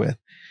familiar with.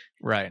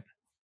 Right.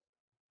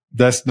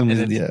 That's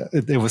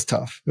it was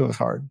tough. It was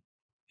hard.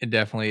 It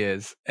definitely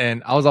is.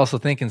 And I was also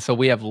thinking, so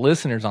we have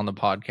listeners on the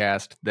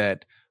podcast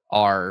that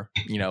are,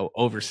 you know,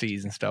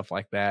 overseas and stuff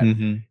like that.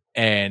 Mm-hmm.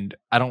 And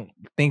I don't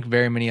think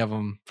very many of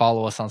them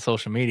follow us on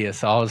social media.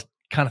 So I was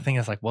kind of thinking,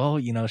 it's like, well,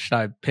 you know, should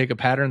I pick a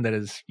pattern that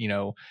is, you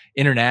know,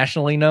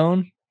 internationally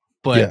known?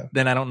 But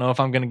then I don't know if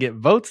I'm going to get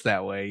votes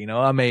that way. You know,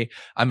 I may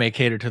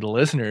cater to the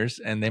listeners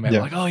and they may be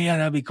like, oh yeah,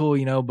 that'd be cool.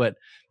 You know, but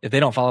if they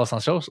don't follow us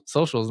on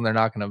socials and they're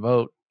not going to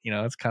vote, you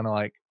know, it's kind of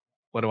like,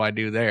 what do I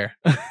do there?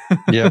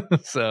 Yeah.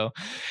 So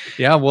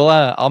yeah,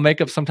 well, I'll make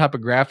up some type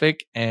of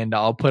graphic and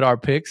I'll put our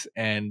picks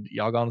and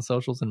y'all go on the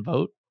socials and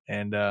vote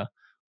and,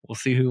 we'll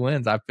see who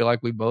wins. I feel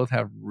like we both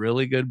have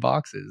really good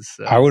boxes.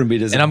 So. I wouldn't be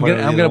disappointed.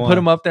 And I'm gonna put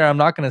them up there. I'm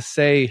not gonna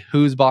say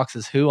whose box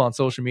is who on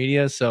social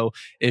media. So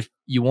if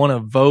you want to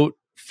vote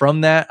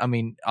from that, I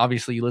mean,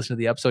 obviously you listen to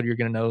the episode, you're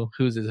gonna know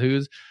whose is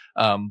whose.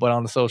 But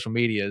on the social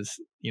medias,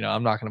 you know,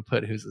 I'm not gonna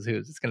put whose is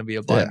whose. It's gonna be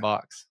a blind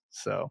box.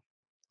 So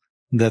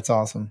that's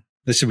awesome.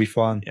 This should be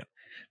fun. Yeah,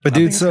 but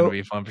dude, so it's gonna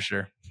be fun for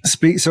sure.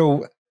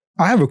 So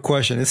I have a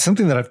question. It's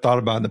something that I've thought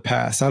about in the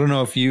past. I don't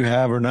know if you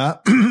have or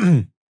not.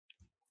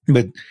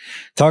 But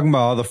talking about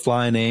all the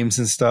fly names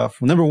and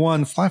stuff, number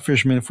one, fly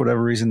fishermen, for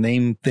whatever reason,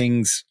 name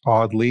things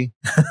oddly.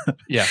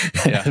 Yeah.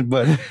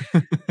 But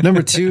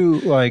number two,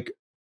 like,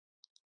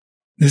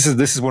 this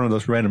is one of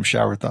those random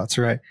shower thoughts,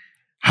 right?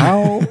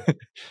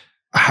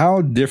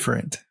 How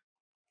different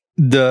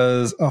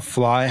does a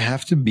fly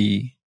have to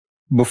be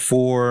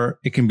before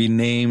it can be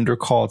named or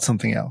called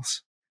something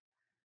else?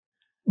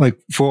 Like,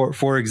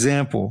 for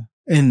example,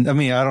 and I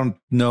mean, I don't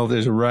know if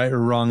there's a right or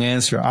wrong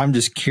answer. I'm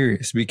just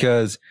curious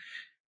because,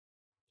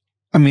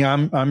 I mean,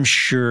 I'm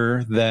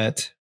sure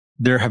that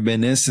there have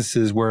been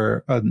instances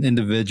where an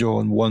individual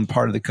in one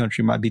part of the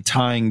country might be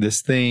tying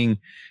this thing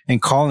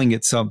and calling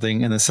it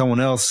something, and then someone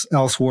else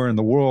elsewhere in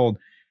the world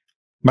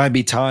might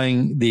be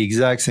tying the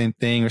exact same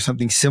thing or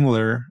something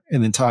similar,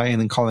 and then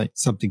calling it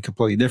something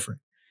completely different.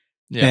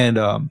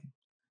 Yeah.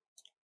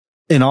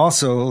 And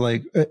also,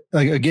 like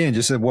again,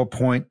 just at what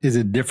point is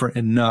it different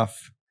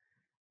enough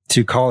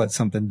to call it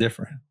something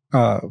different?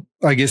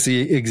 I guess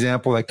the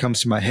example that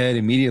comes to my head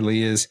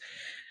immediately is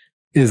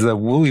the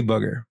woolly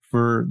bugger.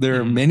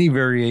 There are many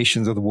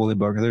variations of the woolly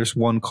bugger. There's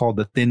one called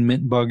the thin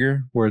mint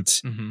bugger, where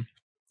it's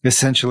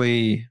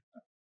essentially,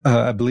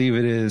 I believe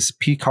it is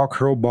peacock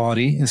herl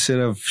body instead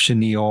of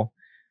chenille.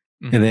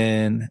 And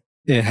then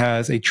it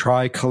has a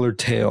tri-colored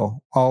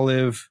tail,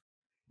 olive,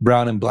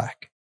 brown, and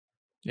black.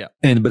 Yeah.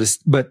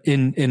 But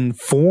in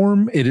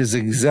form, it is the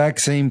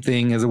exact same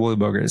thing as a woolly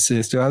bugger. It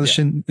still has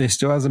it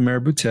still has a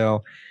marabou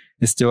tail.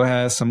 It still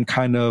has some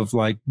kind of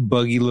like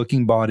buggy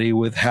looking body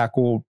with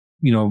hackle,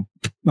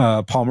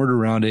 palmered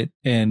around it,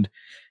 and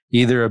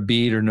either a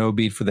bead or no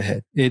bead for the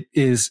head. It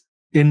is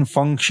in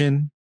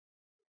function,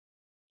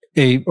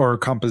 or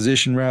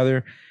composition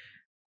rather,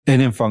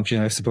 and in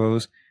function, I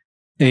suppose,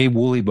 a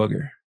woolly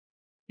bugger.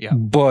 Yeah.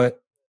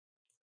 But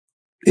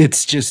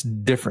it's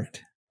just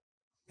different.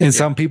 And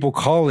some people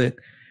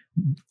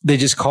they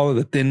just call it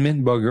a thin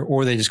mint bugger,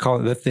 or they just call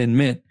it the thin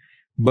mint.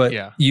 But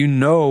you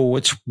know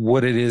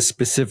what it is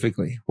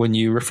specifically when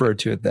you refer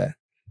to it that.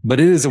 But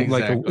it is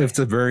it's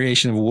a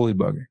variation of a woolly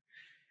bugger.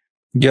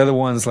 The other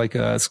one's like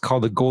it's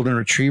called a golden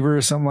retriever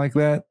or something like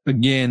that.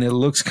 Again, it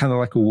looks kind of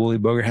like a woolly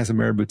bugger, has a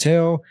marabou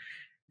tail,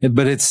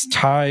 but it's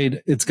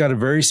tied. It's got a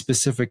very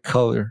specific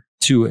color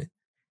to it,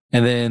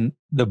 And then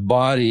the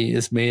body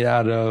is made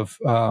out of,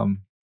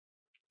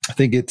 I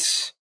think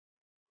it's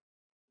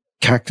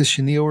cactus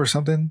chenille or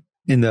something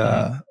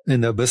but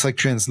it's like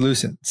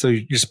translucent. So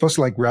you're supposed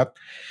to like wrap,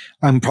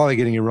 I'm probably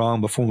getting it wrong,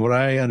 but from what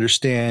I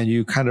understand,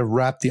 you kind of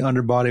wrap the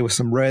underbody with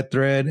some red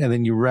thread and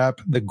then you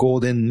wrap the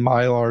golden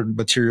mylar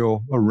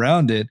material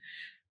around it,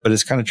 but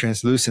it's kind of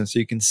translucent. So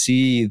you can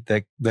see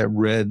that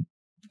red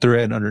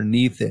thread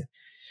underneath it.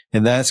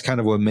 And that's kind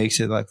of what makes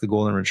it like the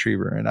golden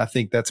retriever. And I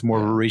think that's more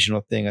of a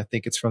regional thing. I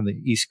think it's from the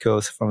East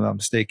Coast, if I'm not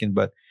mistaken.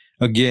 But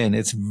again,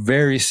 it's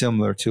very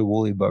similar to a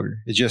woolly bugger.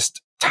 It's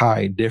just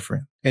tied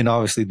different and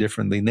obviously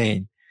differently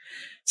named.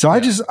 So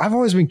I've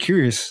always been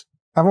curious.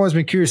 I've always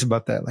been curious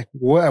about that. Like,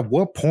 at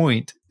what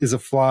point is a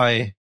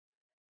fly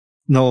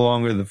no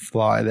longer the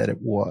fly that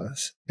it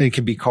was? It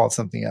can be called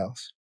something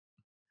else.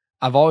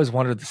 I've always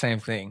wondered the same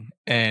thing.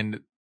 And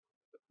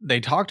they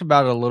talked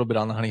about it a little bit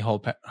on the Honey Hole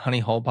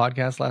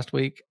podcast last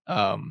week.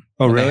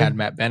 Really? They had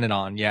Matt Bennett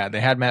on. Yeah, they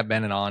had Matt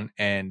Bennett on,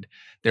 and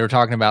they were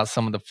talking about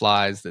some of the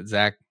flies that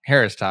Zach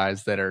Harris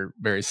ties that are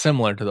very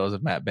similar to those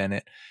of Matt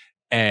Bennett.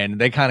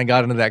 And they kind of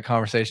got into that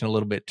conversation a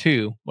little bit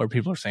too, where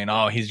people are saying,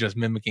 "Oh, he's just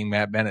mimicking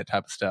Matt Bennett"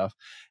 type of stuff.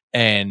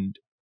 And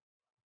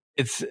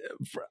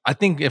I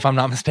think if I'm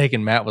not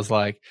mistaken, Matt was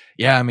like,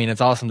 "Yeah, I mean, it's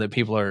awesome that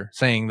people are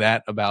saying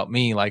that about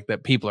me, like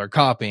that people are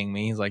copying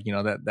me." He's like,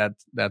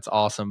 that's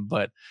awesome,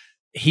 but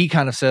he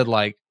kind of said,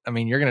 like, I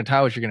mean, you're going to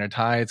tie what you're going to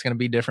tie. It's going to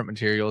be different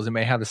materials. It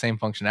may have the same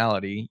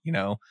functionality,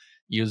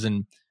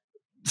 using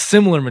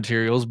similar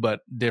materials, but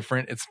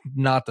different. It's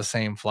not the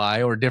same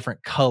fly, or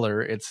different color.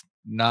 It's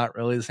not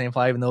really the same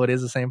fly, even though it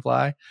is the same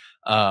fly.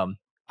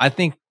 I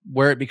think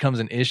where it becomes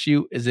an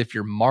issue is if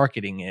you're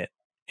marketing it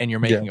and you're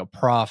making a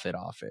profit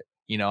off it.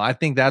 I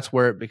think that's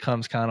where it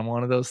becomes kind of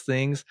one of those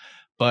things.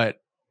 But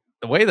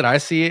the way that I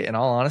see it, in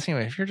all honesty, I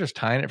mean, if you're just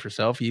tying it for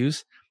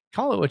self-use,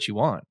 call it what you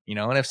want,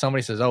 and if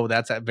somebody says, "Oh,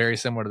 that's very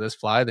similar to this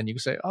fly," then you can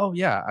say, "Oh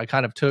yeah, I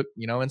kind of took,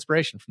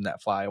 inspiration from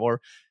that fly." Or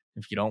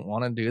if you don't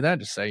want to do that,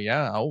 just say,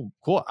 "Yeah, oh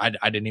cool. I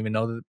didn't even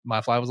know that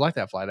my fly was like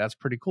that fly. That's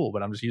pretty cool,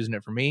 but I'm just using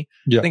it for me."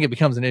 I think it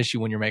becomes an issue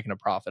when you're making a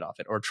profit off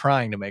it or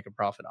trying to make a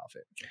profit off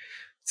it.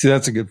 See,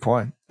 that's a good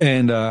point.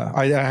 And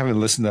I haven't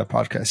listened to that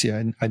podcast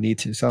yet. I need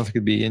to. Sounds like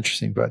it'd be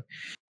interesting, but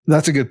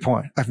that's a good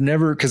point.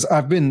 Because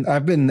I've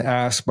been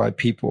asked by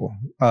people.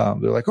 They're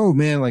like, "Oh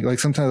man, like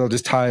sometimes I'll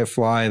just tie a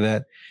fly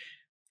that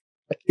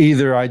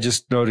either I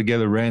just throw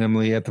together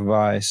randomly at the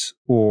vise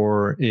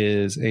or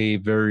is a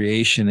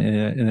variation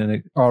in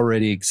an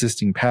already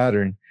existing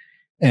pattern."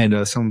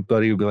 And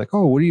somebody would be like,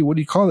 "Oh, what do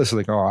you call this?"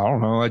 Like, "Oh, I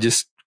don't know.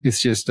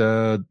 It's just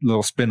a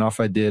little spin-off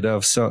I did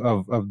of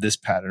this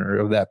pattern or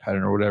of that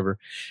pattern or whatever."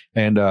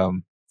 And I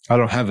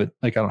don't have it.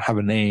 Like, I don't have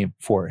a name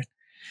for it.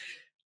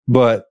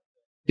 But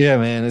yeah,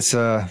 man,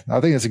 I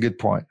think it's a good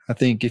point. I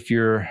think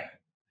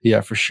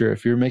for sure,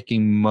 if you're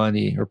making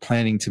money or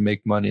planning to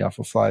make money off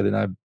a fly,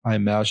 then I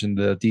imagine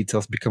the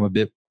details become a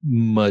bit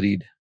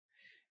muddied.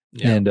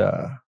 Yeah. And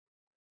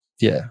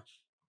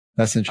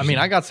that's interesting. I mean,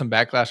 I got some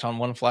backlash on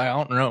one fly.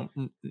 I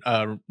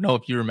don't know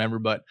if you remember,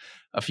 but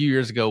a few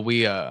years ago,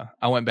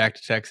 I went back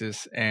to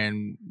Texas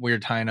and we were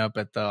tying up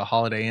at the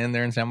Holiday Inn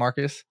there in San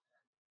Marcos,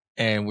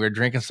 and we were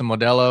drinking some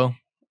Modelo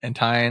and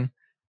tying,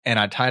 and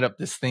I tied up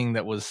this thing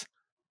that was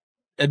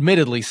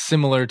admittedly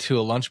similar to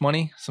a lunch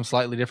money, some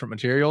slightly different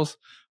materials,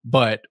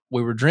 but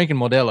we were drinking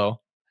Modelo,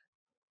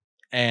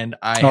 and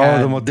I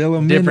had the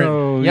Modelo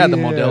Minnow. The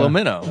Modelo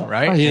Minnow,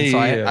 right?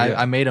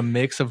 I made a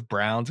mix of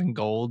browns and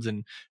golds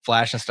and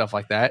flash and stuff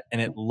like that,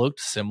 and it looked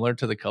similar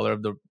to the color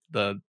of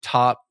the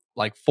top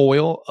like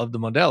foil of the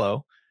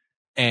Modelo,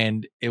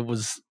 and it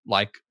was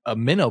like a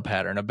minnow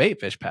pattern, a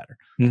baitfish pattern.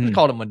 Mm-hmm. I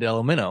called it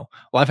Modelo Minnow.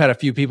 Well, I've had a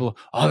few people,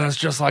 "Oh, that's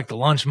just like the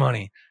lunch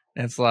money,"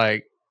 and it's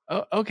like,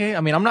 oh, okay.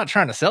 I mean, I'm not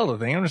trying to sell the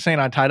thing. I'm just saying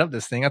I tied up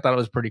this thing. I thought it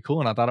was pretty cool,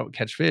 and I thought it would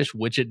catch fish,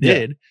 which it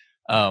did.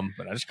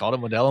 But I just called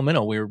it Modelo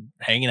Minnow. We were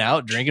hanging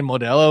out, drinking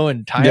Modelo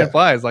and tying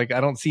flies. Like,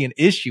 I don't see an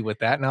issue with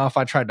that. Now, if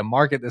I tried to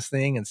market this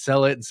thing and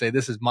sell it and say,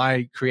 "This is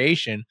my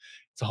creation,"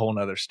 it's a whole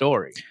nother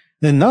story.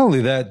 And not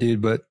only that,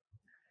 dude, but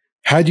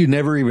had you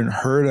never even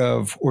heard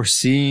of or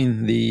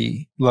seen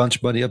the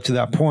lunch buddy up to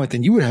that point,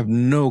 then you would have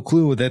no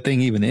clue what that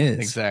thing even is.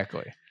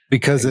 Exactly.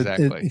 Because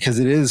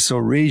it is so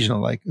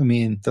regional. Like, I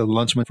mean, the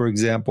lunchman, for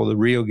example, the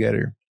Rio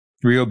Getter,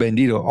 Rio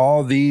Bandito,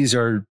 all these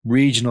are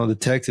regional to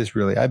Texas,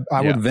 really.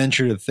 I would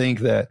venture to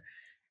think that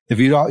if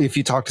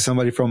you talk to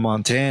somebody from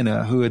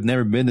Montana who had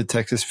never been to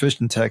Texas,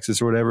 fished in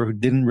Texas or whatever, who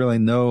didn't really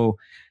know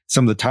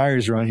some of the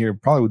tires around here,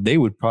 they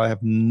would probably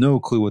have no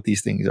clue what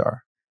these things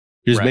are.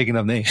 You're just making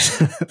up names.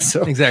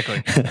 So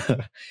exactly.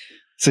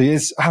 So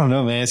I don't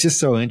know, man. It's just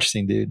so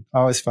interesting, dude. I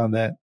always found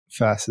that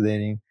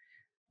fascinating.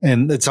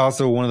 And it's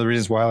also one of the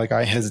reasons why, like,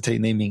 I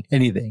hesitate naming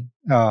anything.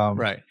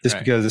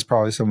 Because it's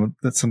probably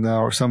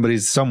somebody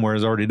somewhere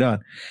has already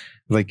done.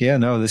 Like,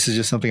 this is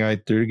just something I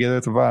threw together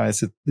at the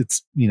vise.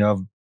 It's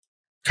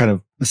kind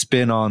of a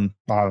spin on,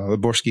 I don't know, the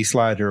Borsky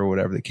slider or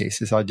whatever the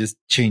case is. I just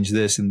change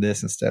this and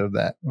this instead of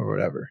that or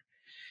whatever.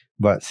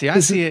 But see,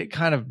 I see it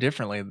kind of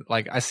differently.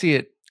 Like, I see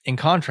it in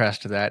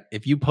contrast to that.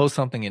 If you post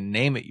something and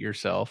name it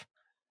yourself,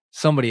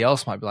 somebody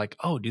else might be like,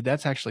 oh, dude,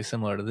 that's actually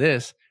similar to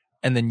this.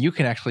 And then you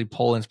can actually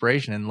pull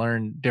inspiration and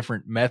learn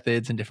different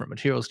methods and different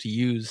materials to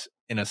use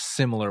in a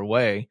similar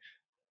way.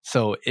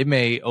 So it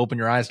may open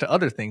your eyes to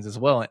other things as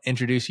well and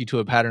introduce you to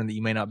a pattern that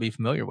you may not be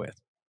familiar with.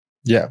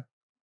 Yeah,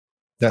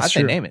 that's I'd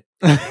true. say name it.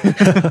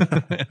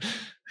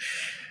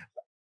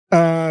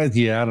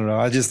 Yeah, I don't know.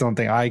 I just don't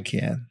think I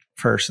can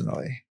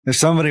personally. If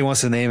somebody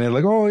wants to name it,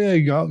 like, oh yeah,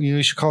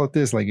 you should call it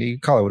this. Like, you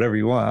call it whatever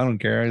you want. I don't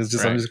care. It's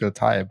just I'm just gonna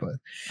tie it. But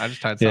I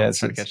just tied something to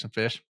try to catch some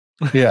fish.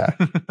 Yeah,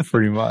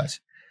 pretty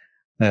much.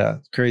 Yeah,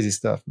 crazy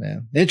stuff,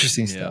 man.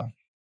 Interesting stuff.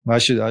 I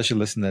should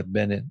listen to that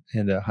Bennett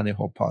and Honey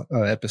Hole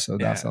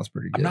episode. That sounds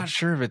pretty good. I'm not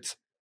sure if it's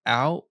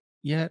out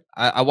yet.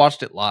 I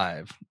watched it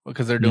live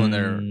because they're doing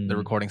their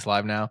recordings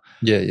live now.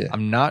 Yeah.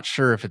 I'm not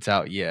sure if it's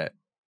out yet,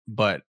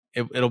 but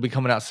it'll be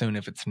coming out soon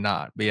if it's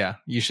not. But yeah,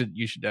 you should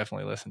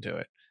definitely listen to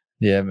it.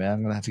 Yeah, man.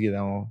 I'm gonna have to give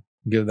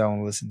that one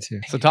a listen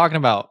to. So talking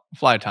about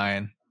fly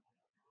tying,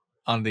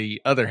 on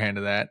the other hand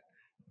of that,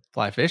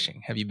 fly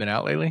fishing. Have you been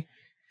out lately?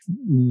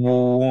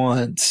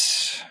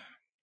 Once.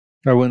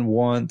 I went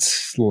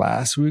once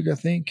last week, I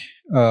think.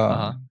 It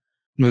was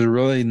a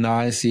really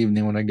nice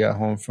evening when I got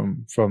home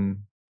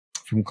from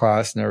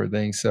class and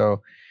everything.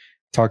 So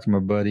talked to my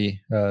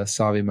buddy,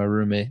 Savi, my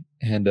roommate,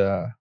 and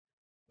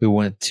we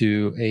went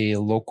to a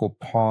local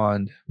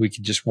pond we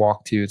could just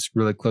walk to. It's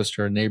really close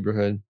to our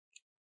neighborhood.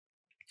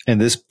 And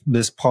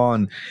this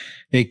pond,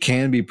 it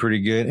can be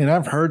pretty good. And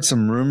I've heard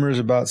some rumors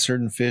about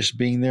certain fish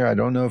being there. I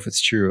don't know if it's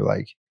true.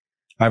 Like,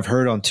 I've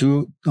heard on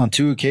two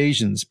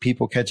occasions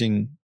people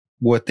catching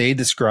what they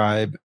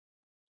describe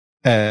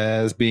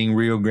as being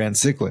Rio Grande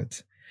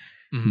cichlids,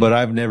 but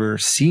I've never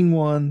seen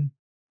one.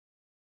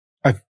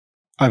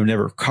 I've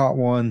never caught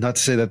one. Not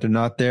to say that they're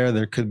not there.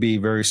 There could be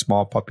very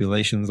small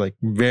populations, like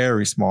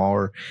very small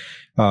or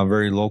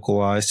very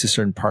localized to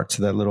certain parts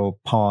of that little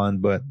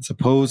pond. But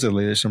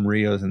supposedly there's some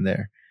Rios in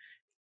there.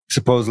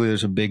 Supposedly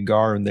there's a big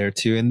gar in there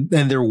too. And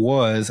there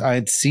was. I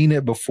had seen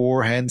it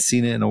before, hadn't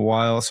seen it in a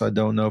while, so I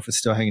don't know if it's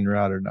still hanging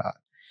around or not.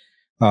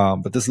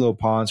 But this little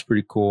pond's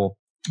pretty cool.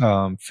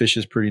 Fish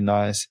is pretty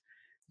nice.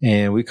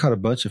 And we caught a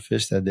bunch of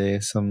fish that day,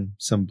 some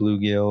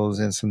bluegills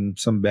and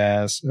some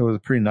bass. It was a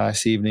pretty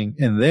nice evening.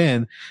 And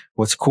then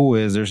what's cool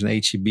is there's an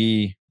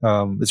HEB.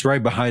 It's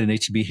right behind an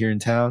HEB here in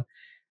town.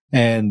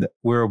 And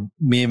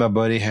me and my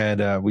buddy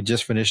we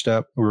just finished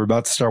up. We were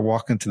about to start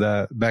walking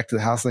back to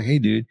the house. Like, hey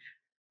dude,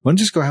 why don't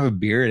you just go have a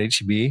beer at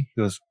HEB? He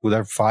goes, with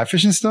our fly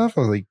fishing stuff?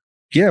 I was like,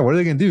 yeah, what are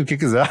they going to do?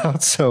 Kick us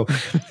out? So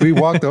we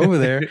walked over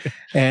there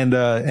and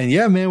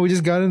yeah, man, we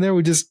just got in there.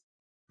 We just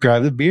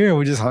grabbed a beer and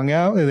we just hung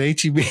out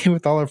at HEB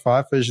with all our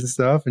fly fishing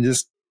stuff and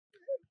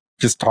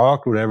just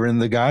talked, whatever.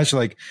 And the guys are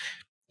like,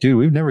 dude,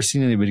 we've never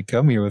seen anybody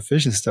come here with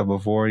fishing stuff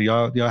before.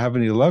 Y'all have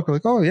any luck? We're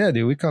like, oh yeah,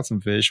 dude, we caught some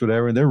fish,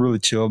 whatever. And they're really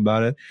chill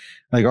about it.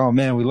 Like, oh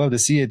man, we love to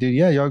see it, dude.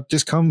 Yeah, y'all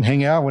just come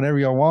hang out whenever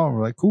y'all want.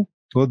 We're like, cool,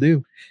 we'll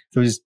do.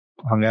 So we just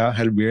hung out,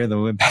 had a beer, and then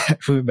we went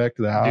back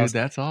to the house.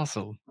 Dude, that's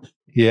awesome.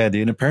 Yeah,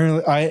 dude. And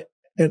apparently I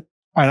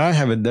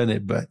haven't done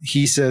it, but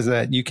he says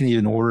that you can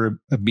even order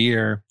a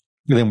beer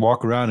and then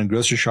walk around and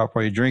grocery shop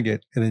while you drink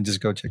it and then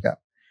just go check out.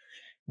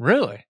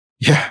 Really?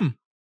 Yeah.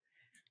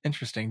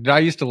 Interesting. I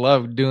used to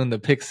love doing the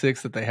pick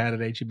six that they had at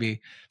HEB. Pick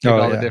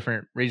all the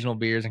different regional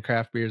beers and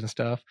craft beers and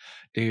stuff.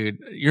 Dude,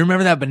 you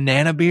remember that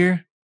banana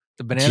beer?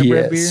 The banana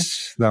bread beer?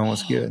 That one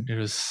was good. It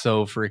was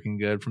so freaking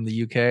good from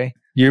the UK.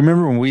 You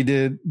remember when we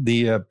did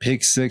the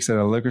pick six at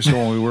a liquor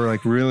store when we were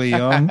like really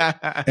young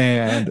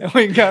and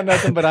we got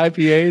nothing but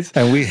IPAs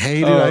and we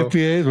hated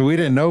IPAs, but we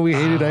didn't know we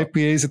hated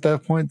IPAs at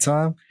that point in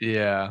time.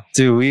 Yeah.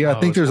 Dude, I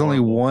think there's only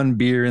one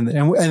beer and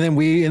then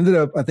we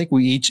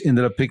each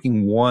ended up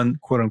picking one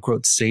quote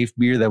unquote safe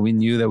beer that we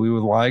knew that we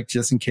would like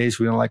just in case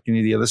we don't like any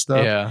of the other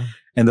stuff. Yeah.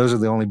 And those are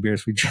the only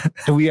beers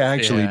we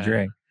actually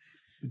drank.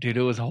 Dude,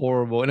 it was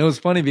horrible. And it was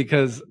funny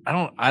because I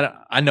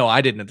know I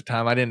didn't at the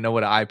time. I didn't know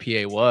what an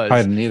IPA was.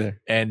 I didn't either.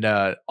 And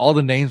all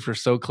the names were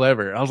so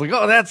clever. I was like,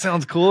 oh, that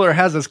sounds cool. Or it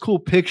has this cool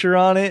picture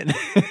on it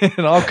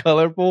and all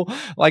colorful,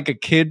 like a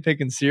kid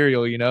picking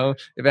cereal, you know?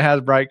 If it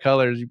has bright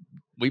colors,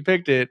 we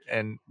picked it.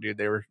 And dude,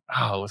 they were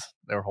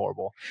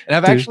horrible. And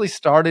I've actually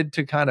started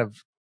to kind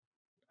of,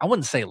 I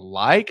wouldn't say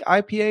like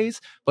IPAs,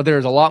 but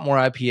there's a lot more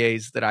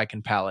IPAs that I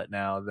can palate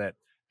now that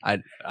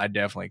I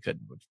definitely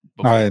couldn't.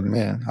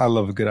 Man, I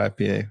love a good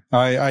IPA.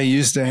 I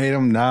used to hate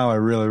them. Now I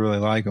really, really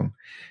like them.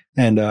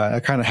 And I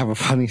kind of have a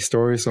funny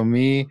story. So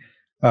me,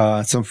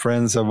 some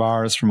friends of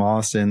ours from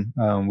Austin,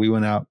 we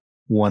went out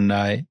one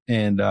night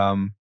and I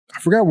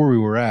forgot where we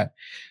were at,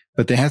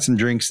 but they had some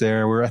drinks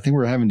there. I think we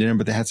were having dinner,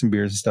 but they had some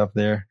beers and stuff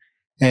there.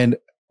 And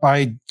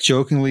I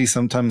jokingly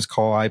sometimes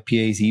call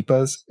IPAs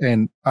IPAs,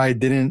 and I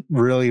didn't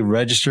really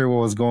register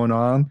what was going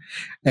on.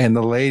 And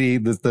the lady,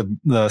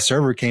 the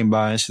server came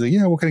by and she's like,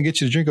 yeah, what can I get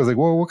you to drink? I was like,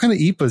 well, what kind of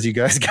IPAs you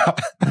guys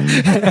got?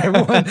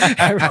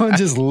 everyone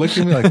just looked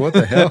at me like, what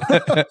the hell?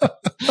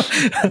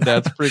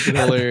 That's freaking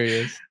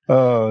hilarious.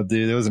 Oh,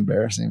 dude, it was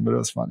embarrassing, but it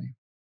was funny.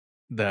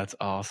 That's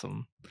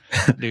awesome.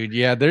 Dude,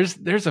 yeah, there's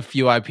a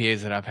few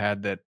IPAs that I've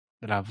had that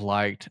I've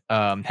liked.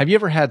 Have you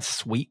ever had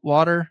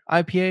Sweetwater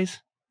IPAs?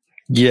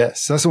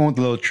 Yes, that's the one with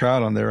the little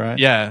trout on there, right?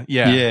 Yeah.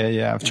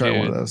 Yeah. I've tried Dude,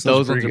 one of those.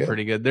 those ones are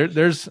pretty good.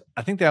 There's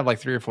I think they have like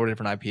 3 or 4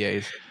 different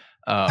IPAs.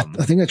 I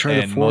think I tried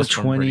the And most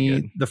of them are pretty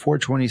 420, good. the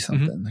 420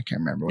 something. I can't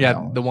remember what Yeah,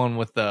 that was. the one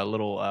with the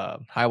little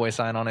highway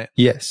sign on it.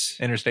 Yes.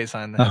 Interstate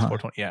sign that has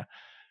 420. Yeah.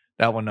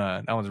 That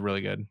one's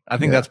really good. I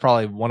think that's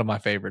probably one of my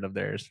favorite of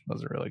theirs.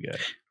 Those are really good.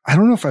 I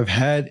don't know if I've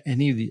had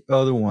any of the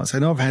other ones. I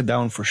know I've had that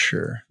one for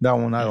sure. That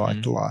one I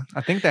liked a lot.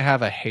 I think they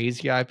have a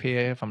hazy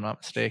IPA, if I'm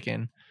not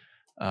mistaken.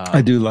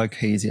 I do like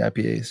hazy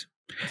IPAs.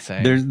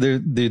 Same.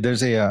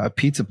 There's a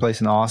pizza place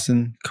in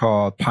Austin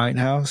called Pint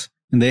House,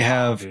 and they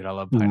have I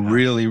love Pint House.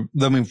 really.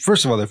 I mean,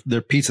 first of all,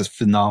 their pizza's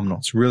phenomenal.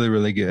 It's really,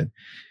 really good.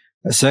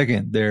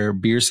 Second, their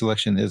beer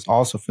selection is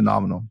also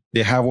phenomenal.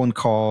 They have one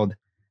called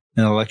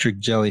an electric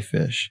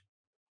jellyfish.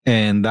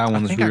 And that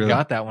one's I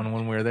got that one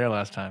when we were there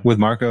last time. With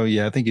Marco?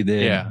 Yeah, I think you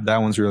did. Yeah. That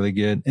one's really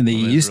good. And they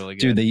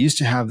used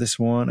to have this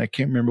one. I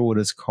can't remember what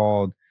it's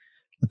called.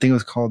 I think it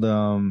was called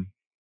oh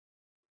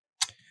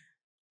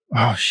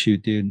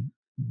shoot, dude.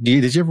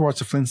 Did you ever watch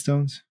the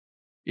Flintstones?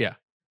 Yeah.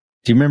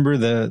 Do you remember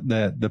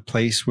the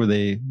place where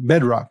they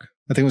Bedrock?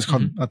 I think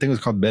it was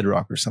called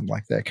Bedrock or something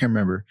like that. I can't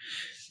remember.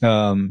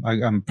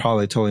 I'm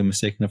probably totally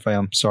mistaken if I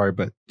am. Sorry,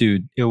 but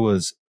dude, it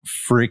was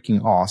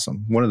freaking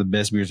awesome. One of the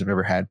best beers I've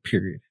ever had,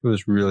 period. It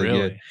was really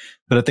good.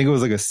 But I think it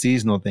was like a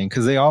seasonal thing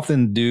because they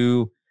often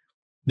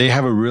they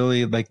have a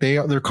really like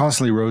they're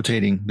constantly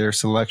rotating their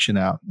selection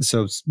out.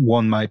 So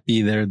one might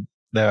be there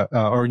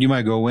or you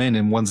might go in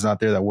and one's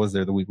not there that was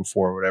there the week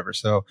before or whatever.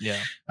 So yeah,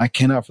 I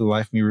cannot for the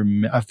life of me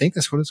remember. I think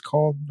that's what it's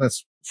called.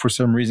 That's for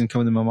some reason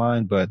coming to my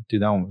mind, but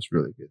dude, that one was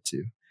really good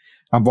too.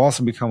 I've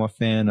also become a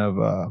fan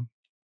of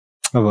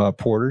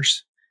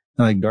porters,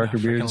 like darker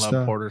beers and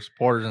stuff.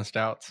 Porters and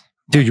stouts.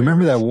 Dude, you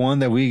remember that one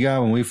that we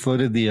got when we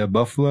floated the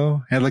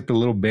Buffalo? Had like the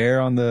little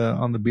bear on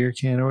the beer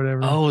can or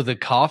whatever. Oh, the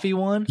coffee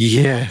one?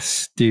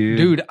 Yes, dude.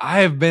 Dude, I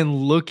have been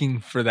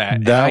looking for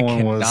that. That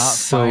one was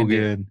so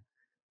good.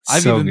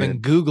 I've even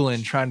been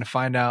Googling trying to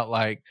find out,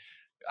 like,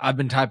 I've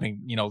been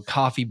typing,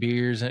 coffee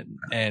beers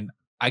and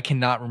I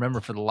cannot remember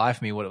for the life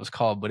of me what it was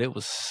called, but it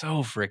was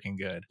so freaking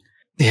good.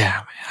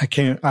 Yeah, I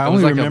can't. I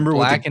only like remember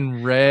black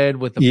and red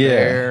with the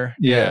bear.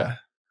 Yeah.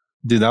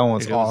 Dude, that one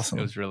was awesome.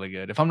 It was really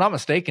good. If I'm not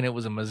mistaken, it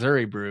was a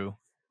Missouri brew.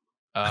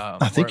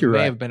 I think you're right.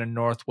 It may have been a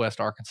Northwest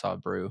Arkansas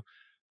brew.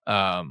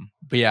 But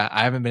yeah,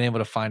 I haven't been able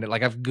to find it.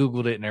 Like I've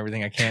Googled it and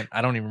everything.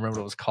 I don't even remember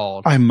what it was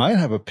called. I might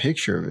have a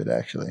picture of it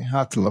actually. I'll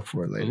have to look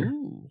for it later.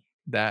 Ooh,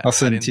 that I'll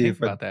send it to you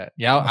about that.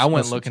 Yeah, I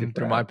went looking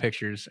through my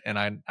pictures and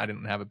I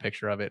didn't have a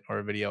picture of it or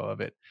a video of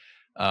it.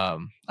 I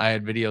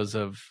had videos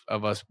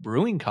of us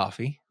brewing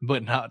coffee,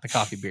 but not the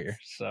coffee beer.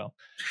 So,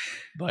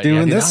 but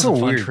dude, that's so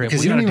weird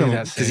because you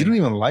don't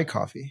even like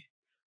coffee.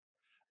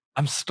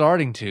 I'm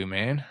starting to,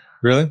 man.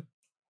 Really,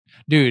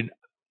 dude?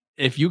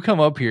 If you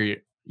come up here,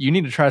 you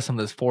need to try some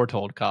of this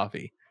Foretold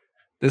coffee.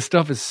 This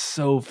stuff is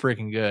so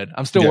freaking good.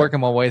 I'm still working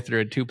my way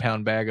through a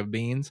 2-pound bag of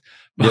beans,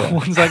 but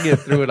once I get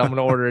through it, I'm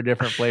gonna order a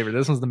different flavor.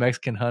 This one's the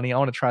Mexican honey. I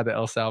want to try the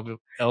El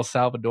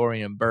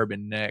Salvadorian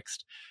bourbon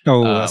next.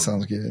 Oh, that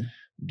sounds good.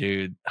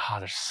 Dude,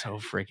 they're so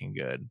freaking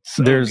good.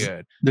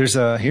 Good. There's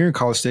here in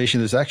College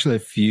Station, there's actually a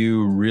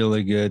few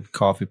really good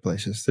coffee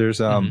places. There's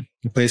a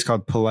place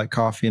called Polite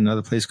Coffee,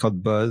 another place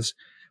called Buzz,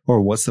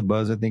 or What's the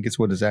Buzz, I think it's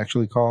what it's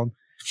actually called.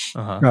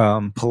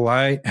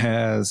 Polite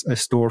has a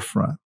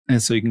storefront,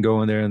 and so you can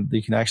go in there and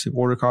you can actually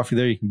order coffee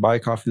there. You can buy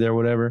coffee there,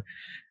 whatever.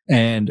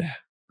 And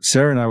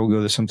Sarah and I will go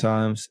there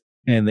sometimes,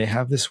 and they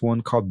have this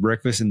one called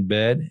Breakfast in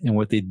Bed. And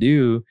what they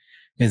do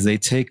is they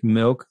take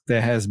milk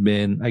that has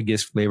been, I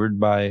guess, flavored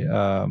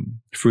by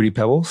Fruity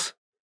Pebbles,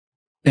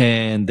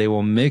 and they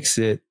will mix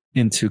it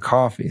into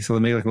coffee. So they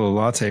make like a little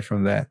latte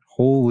from that.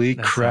 Holy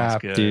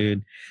crap,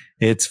 dude!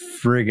 It's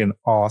friggin'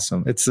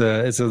 awesome. It's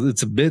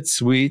a bit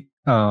sweet.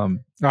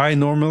 I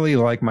normally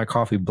like my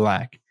coffee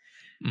black.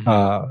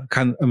 I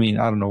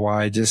don't know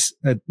why.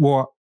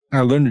 I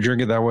learned to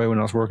drink it that way when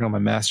I was working on my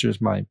master's.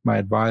 My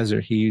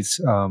advisor, he's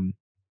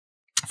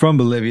from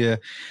Bolivia,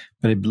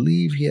 but I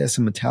believe he has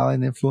some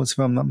Italian influence, if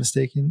I'm not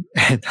mistaken.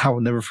 And I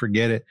will never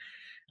forget it.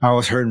 I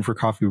was hurting for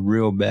coffee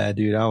real bad,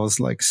 dude. I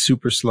was like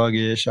super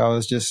sluggish. I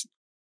was just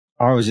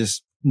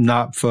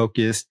not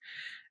focused.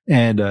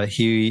 And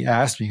he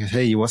asked me,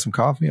 "Hey, you want some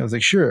coffee?" I was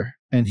like, "Sure."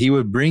 And he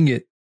would bring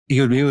it. He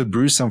would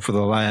brew some for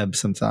the lab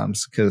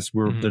sometimes because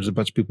there's a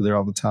bunch of people there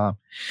all the time.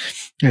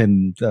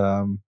 And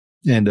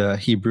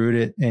he brewed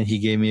it and he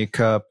gave me a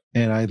cup.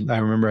 And I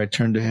remember I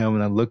turned to him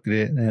and I looked at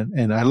it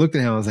and I looked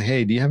at him. I was like,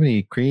 "Hey, do you have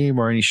any cream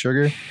or any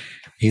sugar?"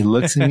 He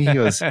looks at me. He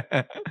goes,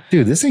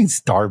 "Dude, this ain't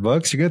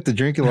Starbucks. You're going to have to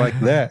drink it like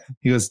that."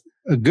 He goes,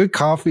 "A good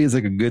coffee is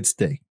like a good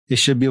steak. It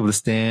should be able to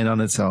stand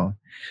on its own."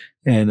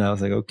 And I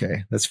was like,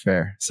 "Okay, that's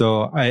fair."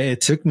 So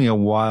it took me a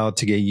while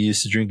to get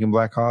used to drinking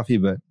black coffee,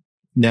 but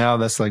now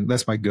that's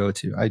my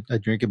go-to. I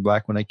drink it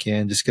black when I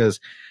can, just because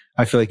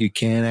I feel like you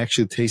can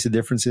actually taste the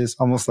differences,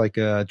 almost like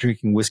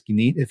drinking whiskey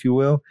neat, if you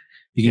will.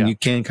 You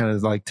can kind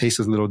of like taste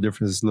those little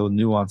differences, little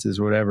nuances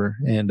or whatever.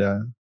 And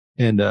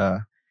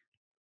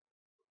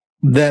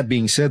that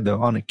being said,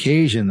 though, on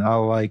occasion,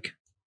 I'll like,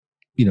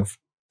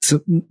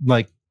 so,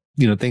 like,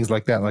 things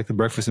like that, like the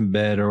breakfast in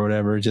bed or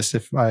whatever, just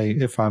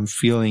if I'm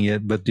feeling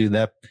it. But dude,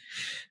 that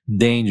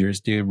dangerous,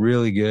 dude,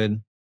 really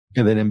good.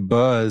 And then in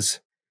Buzz,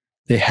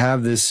 they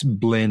have this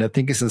blend. I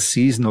think it's a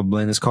seasonal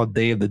blend. It's called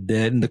Day of the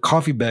Dead. And the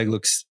coffee bag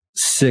looks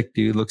sick,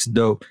 dude. It looks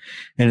dope.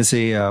 And it's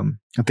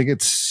I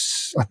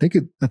think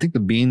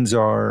the beans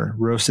are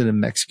roasted in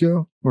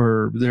Mexico,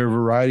 or they're a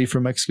variety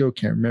from Mexico.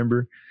 Can't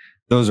remember.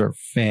 Those are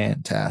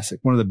fantastic.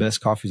 One of the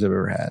best coffees I've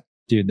ever had.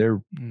 Dude,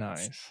 they're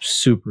Nice.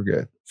 Super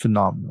good.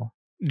 Phenomenal.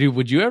 Dude,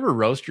 would you ever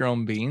roast your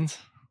own beans?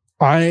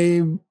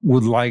 I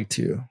would like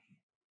to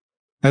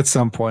at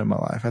some point in my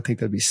life. I think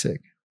that'd be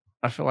sick.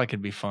 I feel like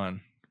it'd be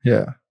fun.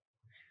 Yeah.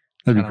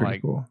 That'd be Kinda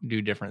pretty cool.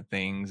 Do different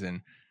things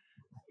and,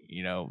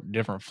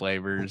 different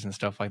flavors and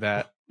stuff like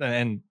that.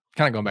 And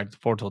kind of going back to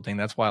the Foretold thing,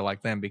 that's why I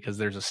like them, because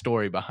there's a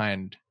story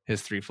behind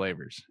his 3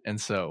 flavors.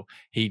 And so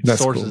that's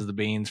sources cool. The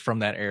beans from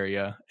that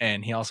area.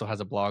 And he also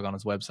has a blog on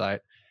his website.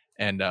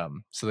 And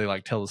so they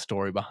like tell the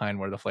story behind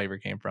where the flavor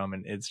came from.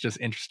 And it's just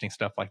interesting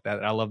stuff like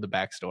that. I love the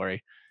backstory.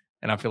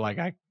 And I feel like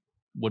I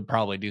would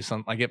probably do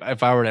something like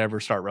if I were to ever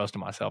start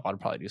roasting myself, I'd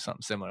probably do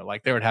something similar.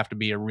 Like there would have to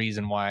be a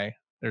reason why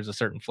there's a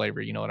certain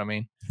flavor. You know what I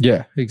mean?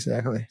 Yeah,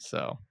 exactly.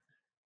 So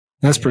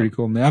that's pretty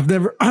cool, man. I've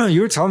never,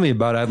 you were telling me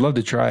about it. I'd love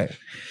to try it.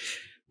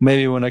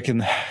 Maybe when I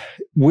can,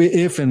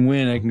 if and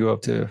when I can go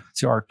up to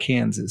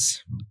Arkansas.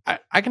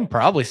 I can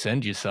probably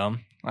send you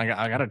some. I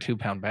got a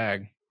 2-pound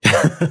bag.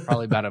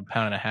 Probably about 1.5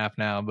 pounds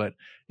now, but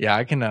yeah,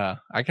 I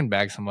can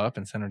bag some up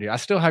and send them to you. I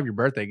still have your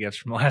birthday gifts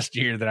from last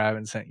year that I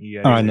haven't sent you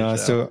yet. I know.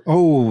 So,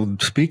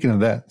 speaking of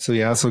that, so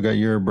yeah, I also got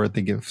your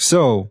birthday gift.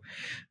 So,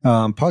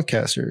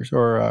 podcasters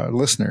or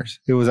listeners,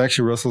 it was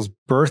actually Russell's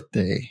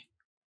birthday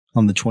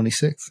on the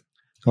 26th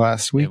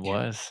last week. It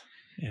was.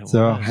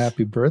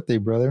 Happy birthday,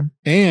 brother!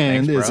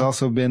 And thanks, it's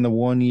also been the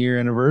 1-year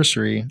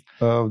anniversary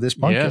of this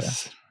podcast.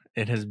 Yes.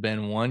 It has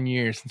been 1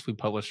 year since we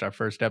published our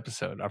first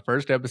episode. Our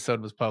first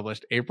episode was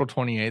published April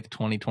 28th,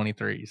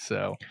 2023.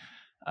 So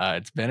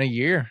it's been a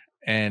year,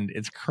 and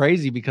it's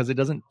crazy because it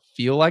doesn't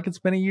feel like it's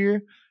been a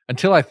year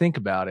until I think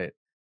about it.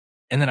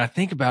 And then I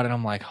think about it,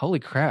 I'm like, holy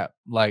crap.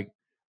 Like,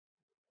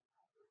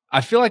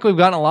 I feel like we've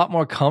gotten a lot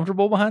more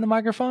comfortable behind the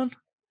microphone,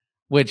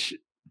 which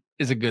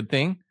is a good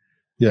thing.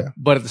 Yeah.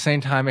 But at the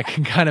same time, it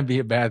can kind of be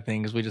a bad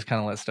thing because we just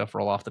kind of let stuff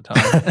roll off the tongue.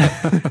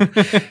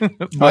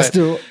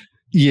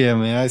 Yeah,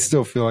 man, I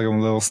still feel like I'm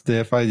a little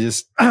stiff. But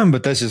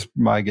that's just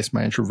my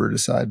introverted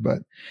side.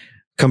 But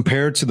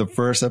compared to the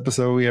first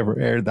episode we ever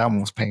aired, that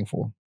one was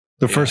painful.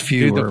 The first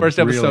few, the first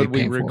episode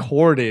really we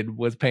recorded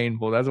was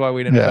painful. That's why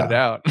we didn't put it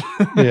out.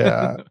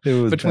 Yeah,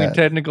 it was between bad.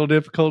 Technical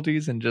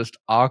difficulties and just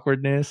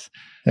awkwardness.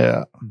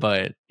 Yeah,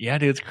 but yeah,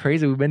 dude, it's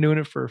crazy. We've been doing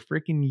it for a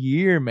freaking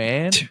year,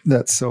 man.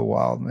 That's so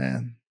wild,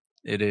 man.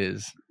 It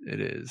is,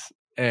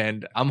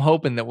 and I'm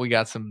hoping that we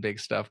got some big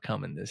stuff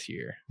coming this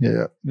year.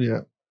 Yeah.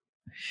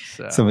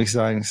 So, some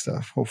exciting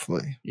stuff,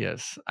 hopefully.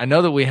 Yes. I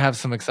know that we have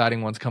some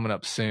exciting ones coming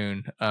up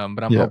soon,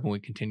 but I'm hoping we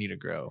continue to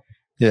grow.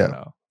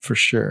 Yeah, for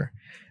sure.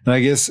 And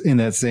I guess in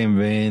that same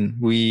vein,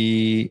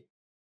 we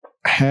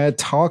had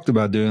talked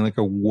about doing like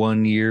a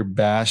 1-year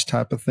bash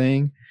type of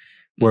thing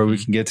where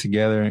we can get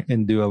together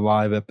and do a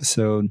live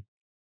episode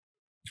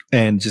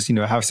and just,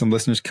 have some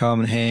listeners come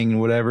and hang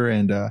and whatever.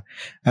 And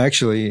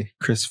actually,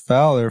 Chris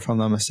Fowler, if I'm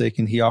not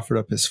mistaken, he offered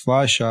up his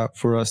fly shop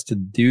for us to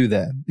do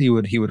that. He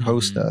would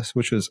host us,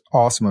 which was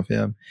awesome of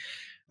him.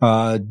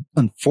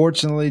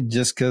 Unfortunately,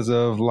 just because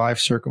of life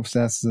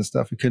circumstances and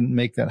stuff, we couldn't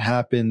make that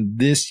happen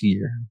this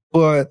year.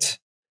 But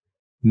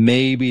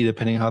maybe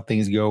depending on how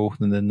things go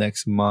in the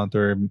next month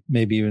or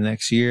maybe even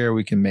next year,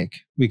 we can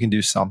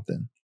do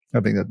something. I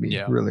think that'd be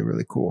really,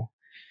 really cool.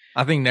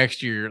 I think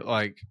next year,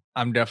 like,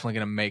 I'm definitely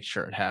going to make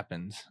sure it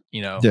happens,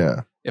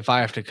 if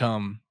I have to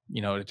come,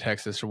 to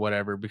Texas or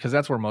whatever, because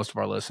that's where most of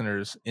our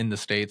listeners in the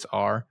States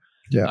are.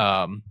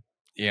 Yeah.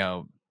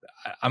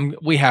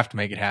 We have to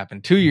make it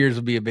happen. 2 years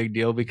would be a big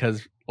deal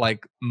because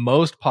like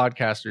most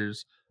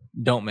podcasters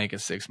don't make it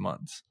 6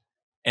 months.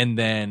 And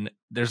then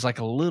there's like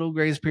a little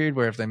grace period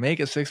where if they make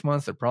it 6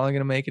 months, they're probably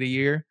going to make it a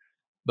year,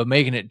 but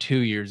making it 2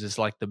 years is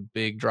like the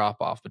big drop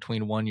off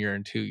between 1 year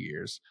and 2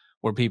 years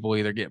where people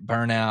either get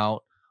burnout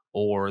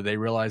or they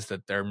realize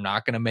that they're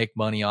not going to make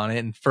money on it.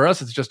 And for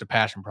us, it's just a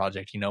passion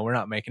project. We're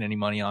not making any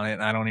money on it.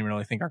 And I don't even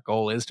really think our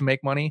goal is to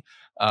make money.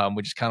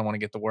 We just kind of want to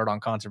get the word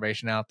on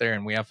conservation out there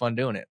and we have fun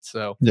doing it.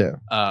 So yeah,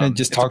 and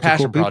just talk it's a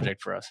passion to cool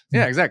project for us.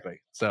 Yeah, exactly.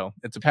 So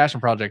it's a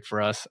passion project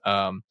for us.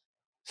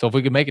 So if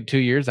we could make it 2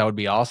 years, that would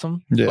be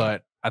awesome. Yeah.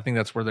 But I think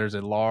that's where there's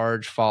a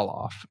large fall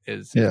off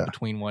is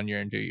between 1 year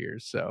and 2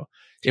 years. So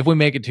if we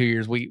make it 2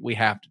 years, we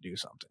have to do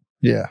something.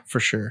 Yeah, for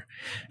sure.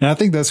 And I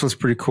think that's what's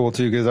pretty cool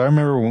too, because I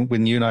remember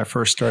when you and I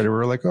first started, we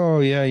were like, oh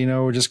yeah,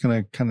 we're just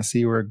going to kind of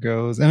see where it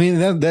goes. I mean,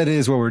 that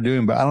is what we're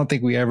doing, but I don't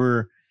think we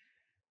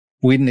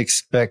didn't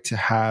expect to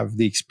have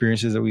the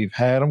experiences that we've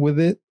had with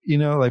it.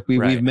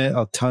 We've met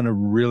a ton of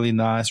really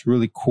nice,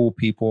 really cool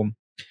people.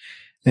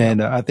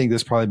 And I think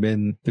that's probably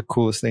been the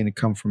coolest thing to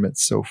come from it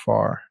so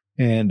far.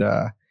 And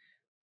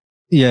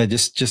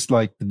just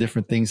like the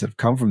different things that have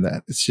come from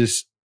that. It's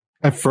just,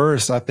 At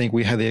first, I think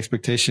we had the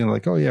expectation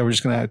like, oh yeah, we're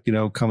just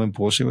gonna come and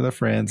bullshit with our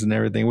friends and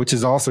everything, which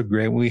is also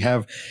great. We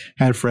have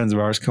had friends of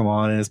ours come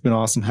on, and it's been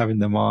awesome having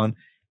them on.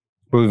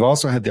 But we've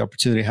also had the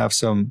opportunity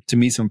to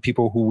meet some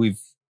people who we've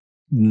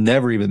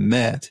never even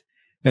met,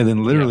 and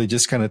then literally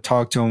just kind of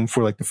talk to them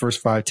for like the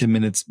first 5-10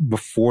 minutes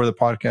before the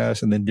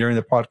podcast, and then during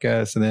the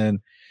podcast, and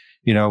then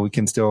we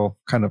can still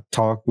kind of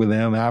talk with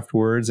them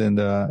afterwards, and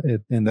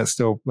that's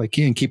still like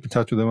and keep in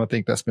touch with them. I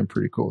think that's been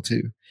pretty cool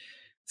too.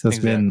 So it's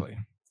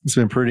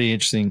been pretty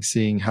interesting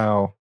seeing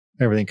how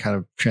everything kind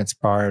of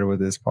transpired with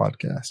this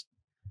podcast.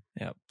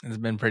 Yeah, it's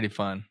been pretty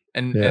fun.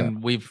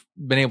 And we've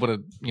been able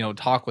to,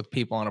 talk with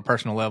people on a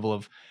personal level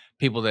of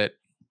people that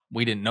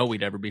we didn't know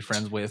we'd ever be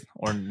friends with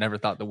or never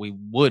thought that we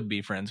would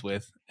be friends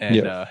with, and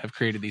have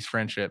created these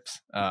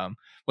friendships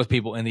with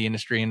people in the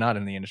industry and not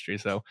in the industry.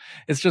 So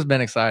it's just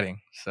been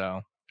exciting.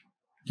 So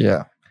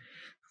yeah.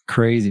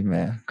 Crazy,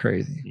 man.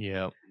 Crazy.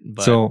 Yeah.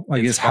 So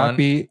I guess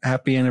fun.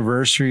 happy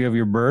anniversary of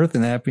your birth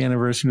and happy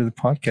anniversary of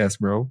the podcast,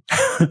 bro.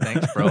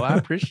 Thanks, bro. I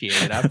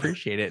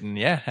appreciate it. And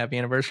yeah, happy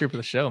anniversary for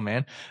the show,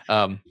 man.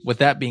 With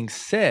that being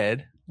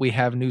said, we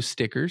have new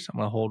stickers. I'm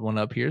going to hold one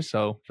up here.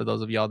 So for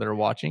those of y'all that are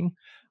watching,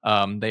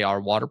 they are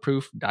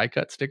waterproof die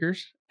cut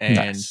stickers. And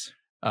nice.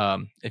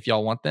 If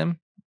y'all want them,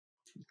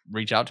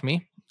 reach out to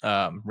me.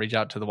 Reach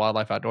out to the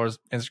Wildlife Outdoors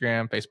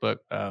Instagram, Facebook,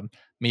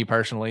 me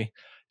personally,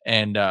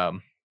 and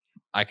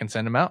I can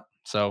send them out.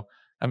 So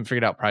I haven't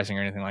figured out pricing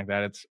or anything like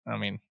that. It's,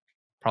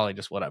 probably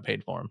just what I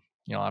paid for them.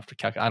 I'll have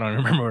to I don't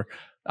remember.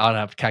 I'll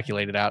have to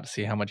calculate it out to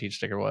see how much each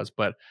sticker was.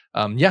 But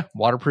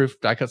waterproof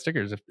die cut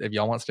stickers. If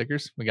y'all want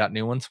stickers, we got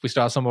new ones. We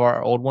still have some of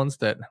our old ones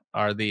that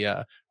are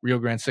the Rio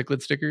Grande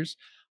cichlid stickers.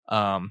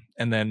 And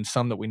then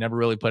some that we never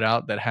really put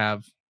out that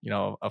have,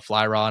 a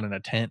fly rod and a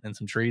tent and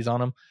some trees on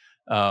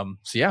them.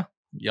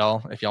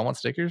 Y'all, if y'all want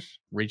stickers,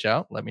 reach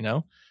out, let me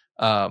know.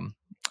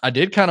 I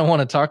did kind of want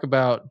to talk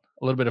about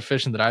a little bit of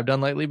fishing that I've done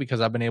lately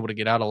because I've been able to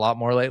get out a lot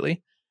more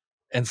lately.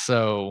 And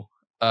so,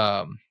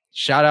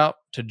 shout out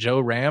to Joe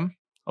Ram,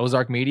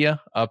 Ozark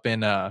Media up in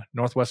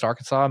Northwest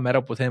Arkansas. I met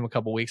up with him a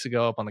couple weeks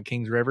ago up on the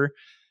Kings River,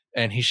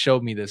 and he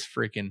showed me this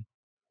freaking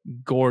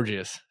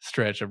gorgeous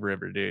stretch of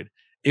river, dude.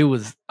 It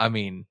was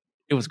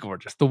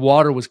gorgeous. The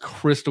water was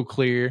crystal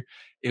clear.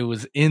 It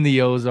was in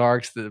the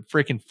Ozarks. The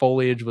freaking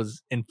foliage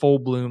was in full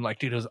bloom. Like,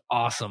 dude, it was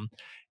awesome.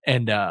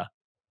 And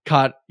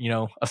caught,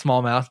 a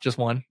smallmouth, just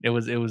one. It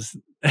was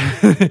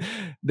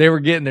they were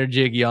getting their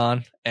jiggy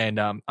on, and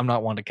I'm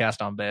not one to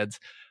cast on beds.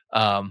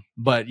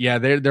 But yeah,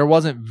 there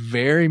wasn't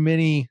very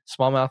many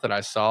smallmouth that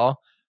I saw.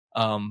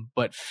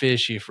 But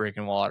fishy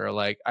freaking water.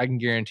 Like, I can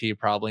guarantee you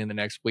probably in the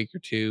next week or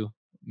two,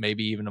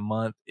 maybe even a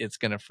month, it's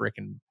gonna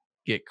freaking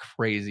get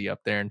crazy up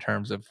there in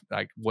terms of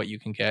like what you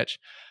can catch.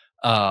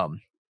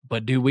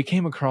 But dude, we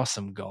came across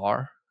some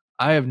gar.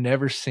 I have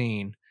never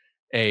seen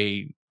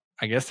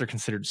I guess they're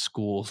considered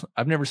schools.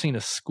 I've never seen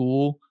a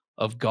school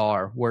of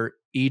gar where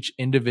each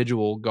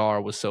individual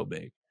gar was so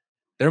big.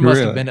 There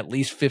must have been at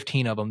least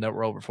 15 of them that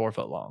were over 4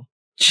 foot long.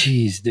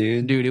 Jeez,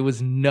 dude. Dude, it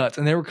was nuts.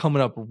 And they were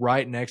coming up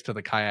right next to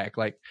the kayak,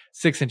 like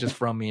 6 inches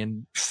from me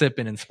and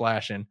sipping and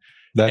splashing.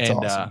 That's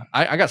awesome.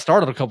 I got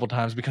startled a couple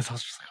times because I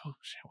was just like, oh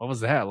shit, what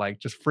was that? Like,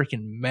 just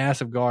freaking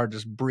massive gar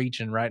just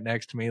breaching right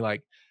next to me.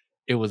 Like,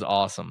 it was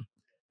awesome.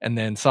 And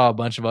then saw a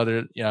bunch of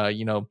other,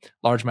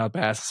 largemouth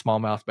bass,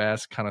 smallmouth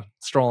bass kind of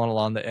strolling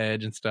along the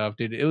edge and stuff.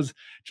 Dude, it was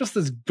just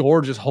this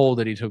gorgeous hole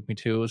that he took me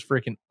to. It was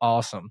freaking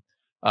awesome.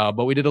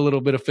 But we did a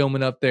little bit of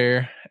filming up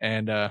there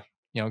and,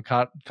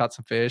 caught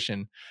some fish.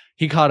 And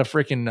he caught a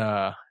freaking,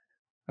 I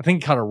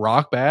think he caught a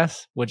rock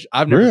bass, which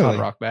I've never caught a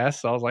rock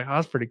bass. So I was like, oh,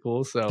 that's pretty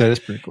cool. So that is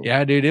pretty cool.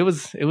 Yeah, dude, it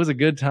was a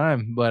good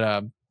time.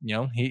 But,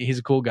 he's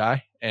a cool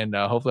guy. And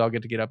hopefully I'll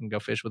get to get up and go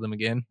fish with him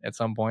again at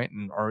some point.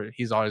 Or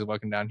he's always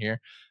welcome down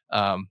here.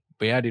 But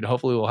yeah, dude,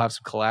 hopefully we'll have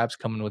some collabs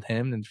coming with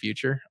him in the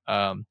future.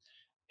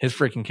 His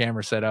freaking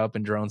camera setup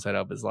and drone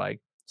setup is like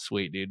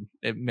sweet, dude.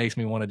 It makes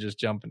me want to just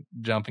jump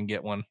and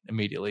get one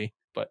immediately,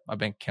 but my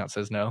bank account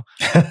says no.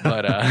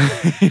 But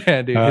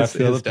yeah, dude, his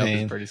stuff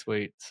is pretty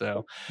sweet.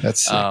 So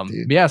that's sick,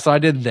 dude. Yeah, so I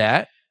did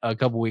that a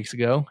couple weeks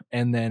ago,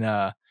 and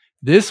then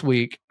this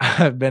week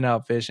I've been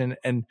out fishing,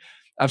 and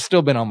I've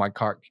still been on my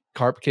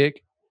carp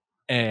kick,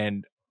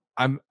 and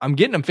I'm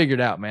getting them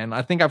figured out, man.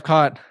 I think I've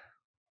caught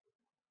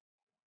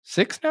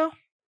 6 now,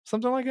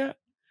 something like that.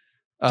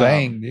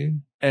 Dang,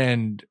 dude.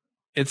 And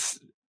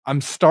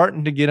I'm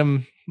starting to get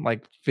them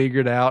like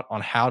figured out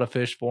on how to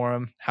fish for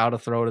them, how to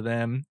throw to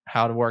them,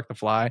 how to work the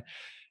fly.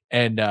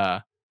 And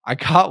I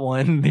caught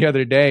one the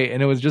other day,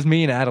 and it was just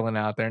me and Adeline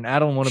out there, and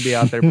Adeline wanted to be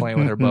out there playing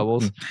with her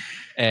bubbles.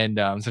 And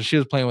so she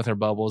was playing with her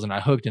bubbles, and I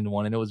hooked into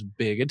one, and it was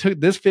big.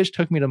 This fish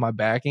took me to my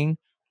backing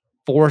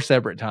 4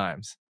 separate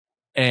times.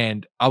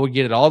 And I would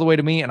get it all the way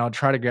to me, and I'd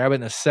try to grab it.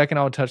 And the second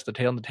I would touch the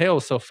tail, and the tail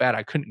was so fat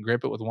I couldn't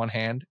grip it with one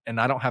hand.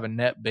 And I don't have a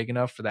net big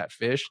enough for that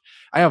fish.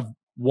 I have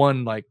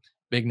one like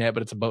big net,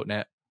 but it's a boat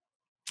net,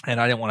 and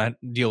I didn't want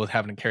to deal with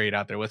having to carry it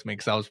out there with me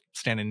because I was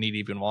standing knee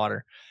deep in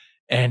water.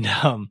 And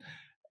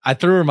I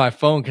threw her my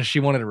phone because she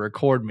wanted to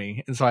record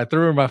me. And so I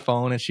threw her my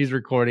phone and she's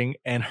recording,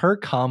 and her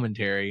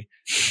commentary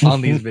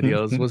on these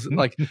videos was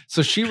like,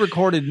 so she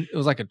recorded, it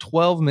was like a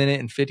 12-minute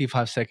and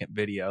 55-second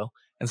video.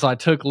 And so I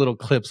took little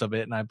clips of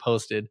it and I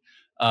posted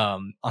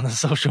on the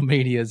social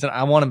medias. And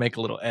I want to make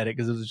a little edit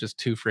because it was just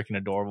too freaking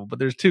adorable. But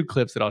there's 2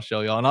 clips that I'll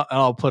show y'all, and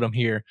I'll put them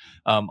here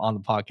on the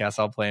podcast.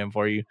 I'll play them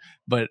for you.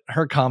 But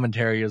her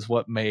commentary is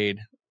what made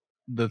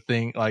the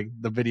thing, like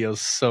the video,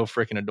 is so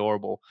freaking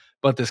adorable.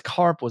 But this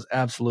carp was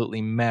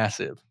absolutely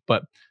massive.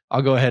 But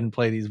I'll go ahead and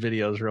play these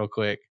videos real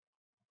quick.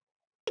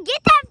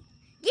 Get that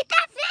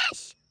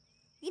fish!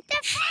 Get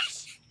that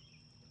fish!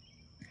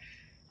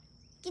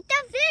 Get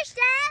that fish,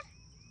 Dad!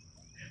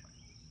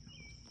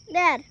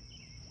 Dad,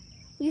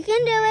 you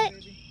can do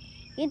it.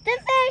 Get the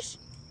fish.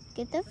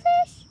 Get the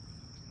fish.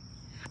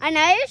 I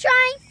know you're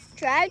trying.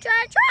 Try.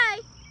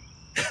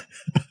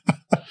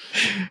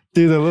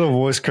 Dude, that little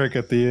voice crack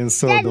at the end is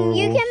so Dad, adorable.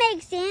 you can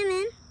make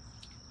salmon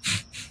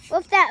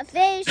with that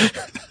fish.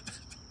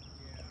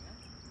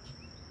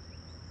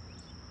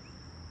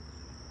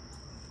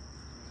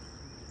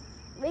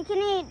 We can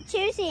eat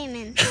 2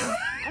 salmon.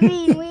 I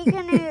mean, we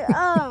can eat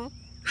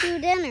 2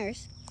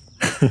 dinners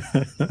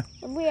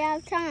if we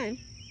have time.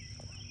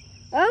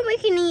 Or we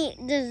can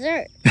eat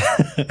dessert.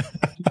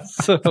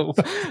 So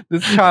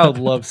this child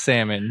loves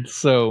salmon.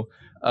 So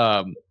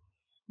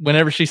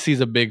whenever she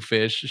sees a big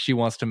fish, she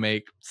wants to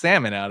make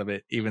salmon out of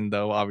it, even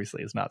though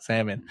obviously it's not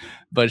salmon.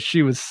 But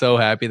she was so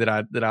happy that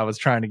I was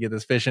trying to get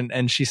this fish.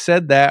 And she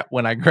said that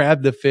when I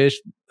grabbed the fish,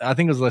 I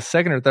think it was the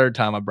second or third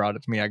time I brought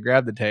it to me, I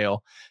grabbed the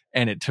tail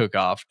and it took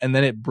off. And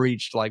then it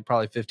breached like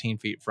probably 15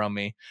 feet from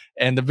me.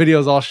 And the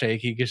video's all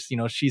shaky because,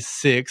 she's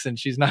 6 and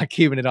she's not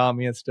keeping it on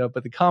me and stuff.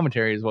 But the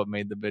commentary is what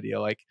made the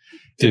video. Like,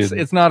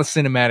 it's not a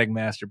cinematic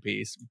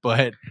masterpiece,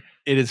 but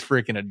it is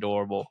freaking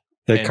adorable.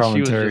 That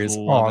commentary is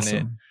awesome.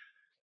 It.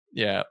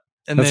 Yeah.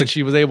 And then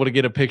she was able to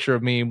get a picture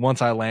of me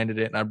once I landed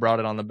it, and I brought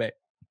it on the bank.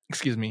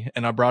 Excuse me.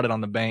 And I brought it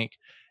on the bank.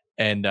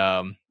 And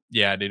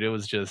yeah, dude, it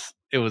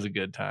was a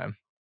good time.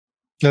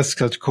 That's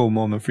such a cool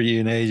moment for you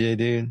and AJ,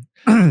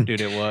 dude.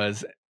 Dude, it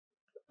was.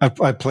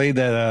 I played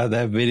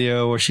that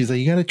video where she's like,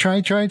 "You gotta try."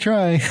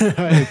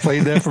 I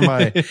played that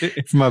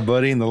for my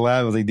buddy in the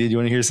lab. I was like, "Dude, you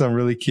want to hear something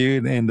really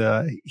cute?" And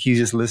he's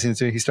just listening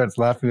to it. He starts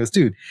laughing. He goes,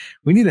 "Dude,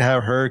 we need to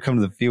have her come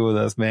to the field with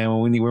us, man.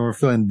 When we're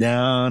feeling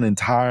down and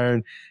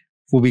tired,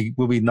 we'll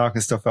be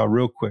knocking stuff out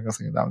real quick." I was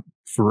like, "No,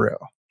 for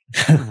real."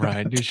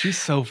 Right, dude. She's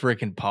so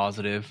freaking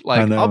positive.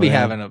 Like, I'll be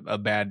having a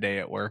bad day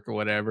at work or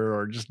whatever,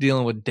 or just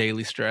dealing with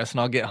daily stress, and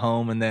I'll get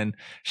home, and then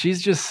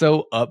she's just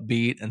so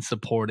upbeat and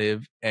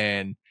supportive,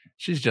 and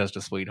she's just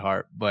a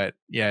sweetheart. But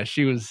yeah,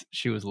 she was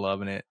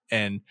loving it,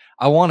 and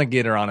I want to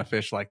get her on a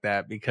fish like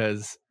that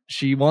because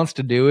she wants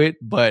to do it,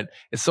 but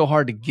it's so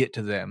hard to get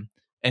to them.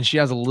 And she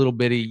has a little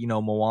bitty,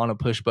 Moana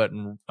push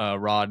button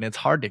rod, and it's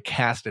hard to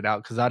cast it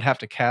out because I'd have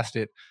to cast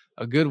it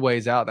a good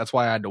ways out. That's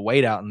why I had to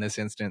wait out in this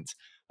instance.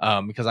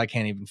 Because I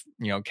can't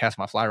even, cast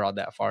my fly rod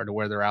that far to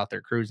where they're out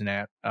there cruising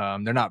at.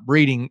 They're not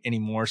breeding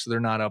anymore, so they're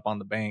not up on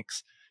the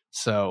banks.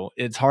 So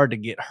it's hard to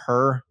get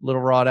her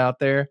little rod out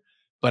there,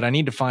 but I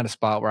need to find a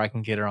spot where I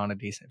can get her on a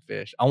decent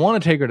fish. I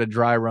want to take her to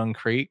Dry Run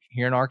Creek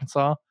here in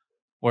Arkansas,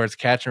 where it's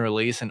catch and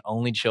release and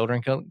only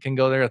children can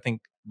go there. I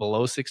think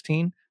below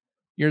 16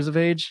 years of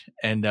age.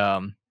 And I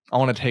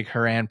want to take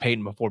her and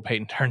Peyton before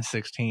Peyton turns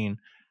 16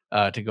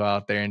 to go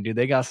out there. And dude,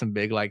 they got some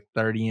big, like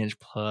 30-inch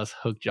plus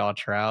hook jaw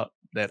trout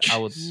that I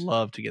would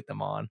love to get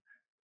them on.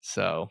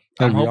 So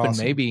I'm hoping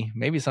awesome.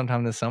 maybe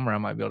sometime this summer I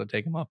might be able to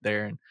take them up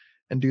there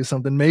and do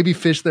something. Maybe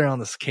fish there on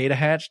the cicada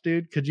hatch,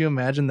 dude. Could you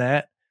imagine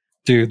that?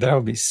 Dude, that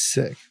would be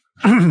sick.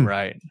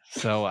 Right.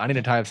 So I need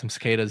to tie up some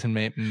cicadas and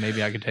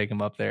maybe I could take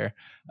them up there.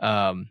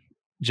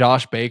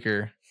 Josh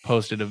Baker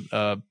posted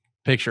a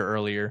picture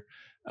earlier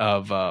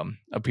of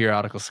a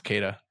periodical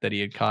cicada that he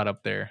had caught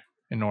up there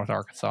in North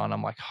Arkansas. And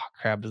I'm like, oh,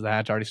 crap, is the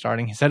hatch already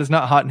starting? He said it's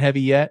not hot and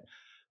heavy yet.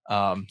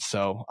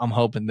 So I'm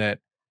hoping that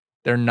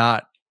they're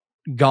not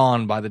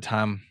gone by the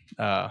time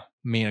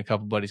me and a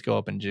couple buddies go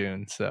up in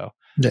June. So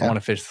I want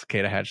to fish the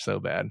cicada hatch so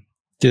bad.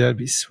 Dude, that'd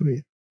be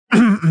sweet.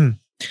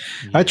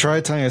 I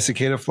tried tying a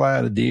cicada fly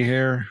out of deer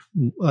hair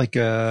like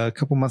a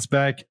couple months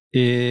back.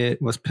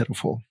 It was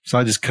pitiful, so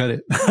I just cut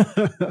it.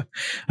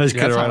 I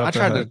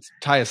tried to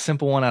tie a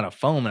simple one out of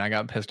foam, and I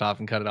got pissed off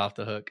and cut it off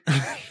the hook.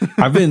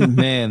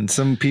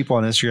 Some people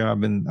on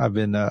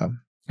Instagram,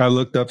 I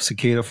looked up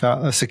cicada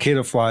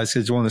flies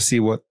because I want to see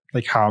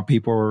how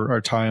people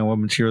are tying, what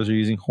materials they're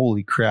using.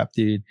 Holy crap,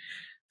 dude.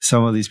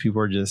 Some of these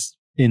people are just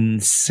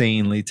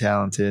insanely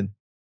talented.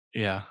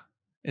 Yeah.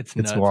 It's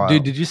nuts. Wild.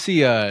 Dude, did you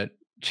see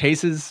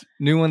Chase's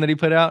new one that he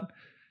put out?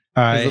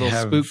 His little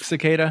spook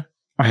cicada?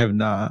 I have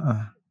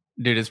not.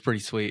 Dude, it's pretty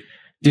sweet.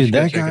 Dude,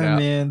 that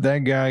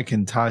guy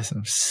can tie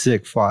some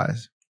sick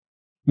flies.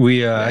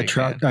 At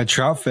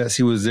Trout Fest,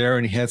 he was there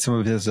and he had some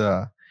of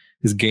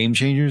his game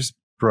changers.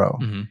 Bro,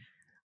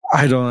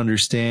 I don't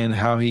understand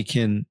how he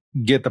can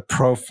get the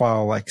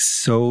profile like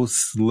so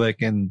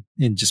slick and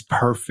just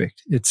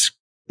perfect. It's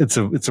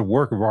a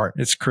work of art.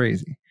 It's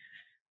crazy.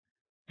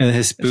 And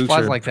his It's spooks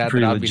flies are like that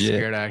pretty I'd be legit.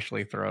 scared to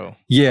actually throw.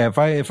 Yeah,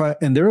 if I,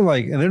 and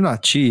they're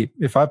not cheap.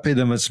 If I paid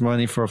that much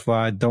money for a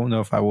fly, I don't know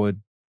if I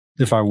would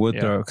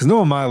throw. Because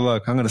knowing my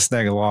luck, I'm going to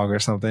snag a log or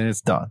something.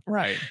 It's done.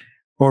 Right.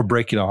 Or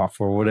break it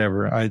off or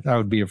whatever. I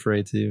would be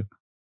afraid to.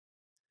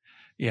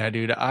 Yeah,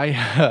 dude.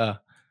 I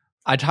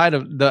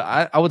tied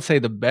I would say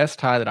the best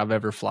tie that I've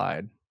ever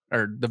flied,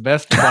 or the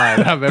best fly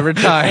that I've ever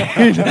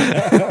tied,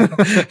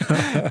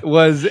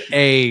 was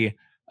a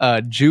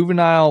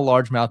juvenile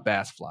largemouth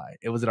bass fly.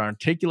 It was an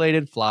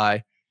articulated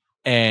fly,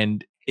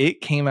 and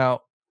it came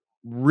out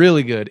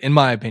really good, in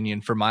my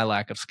opinion, for my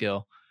lack of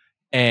skill.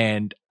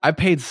 And I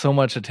paid so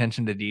much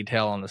attention to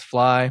detail on this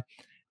fly,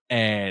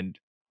 and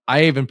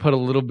I even put a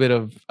little bit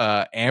of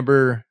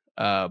amber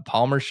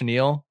Palmer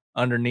chenille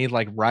underneath,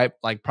 like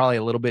probably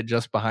a little bit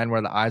just behind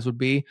where the eyes would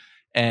be.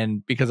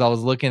 And because I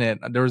was looking at,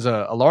 there was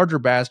a larger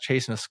bass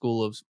chasing a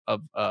school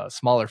of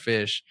smaller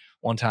fish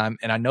one time,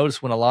 and I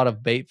noticed when a lot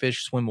of bait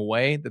fish swim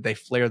away that they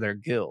flare their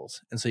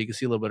gills, and so you can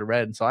see a little bit of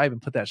red. And so I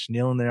even put that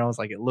chenille in there. I was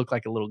like, it looked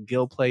like a little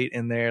gill plate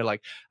in there.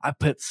 Like, I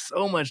put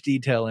so much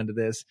detail into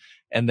this.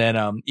 And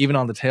then even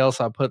on the tail,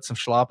 so I put some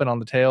schlopping on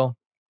the tail,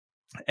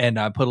 and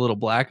I put a little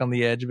black on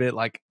the edge of it.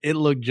 Like, it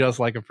looked just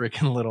like a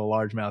freaking little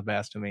largemouth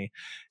bass to me.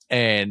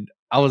 And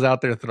I was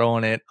out there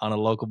throwing it on a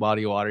local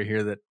body of water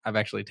here that I've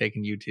actually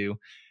taken you to,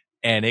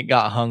 and it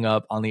got hung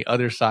up on the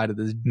other side of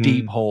this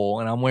deep hole.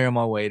 And I'm wearing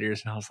my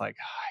waders, and I was like,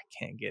 I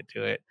can't get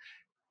to it.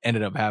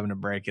 Ended up having to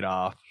break it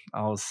off.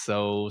 I was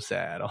so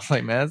sad. I was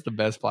like, man, that's the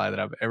best fly that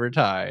I've ever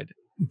tied.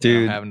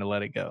 Dude, I'm having to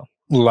let it go.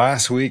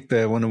 Last week,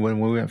 when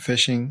we went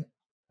fishing,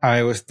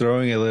 I was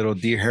throwing a little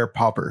deer hair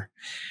popper.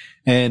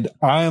 And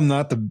I am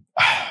not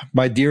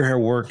my deer hair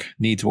work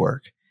needs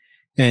work.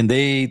 And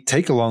they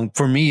take a long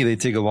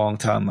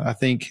time. I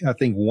think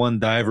one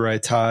diver I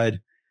tied,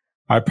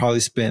 I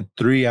probably spent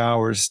 3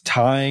 hours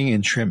tying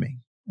and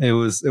trimming. It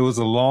was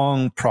a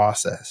long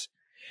process.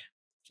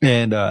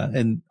 And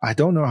I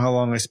don't know how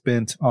long I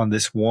spent on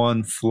this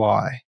one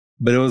fly,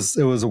 but it was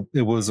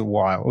a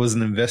while. It was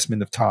an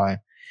investment of time.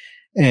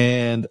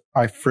 And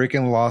I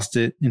freaking lost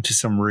it into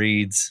some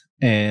reeds.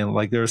 And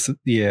like I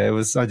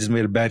just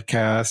made a bad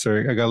cast,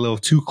 or I got a little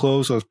too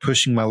close. I was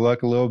pushing my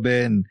luck a little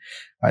bit, and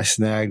I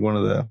snagged one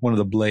of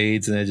the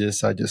blades, and I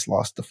just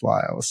lost the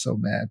fly. I was so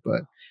mad,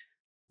 but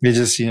it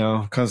just,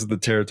 comes with the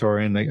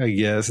territory, and I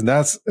guess,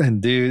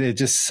 and dude, it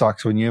just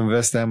sucks when you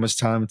invest that much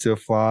time into a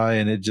fly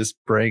and it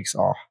just breaks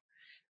off.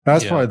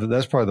 That's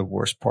probably the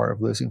worst part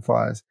of losing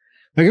flies.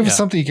 Like if it's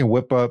something you can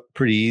whip up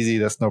pretty easy,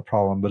 that's no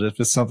problem. But if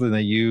it's something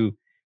that you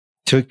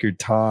took your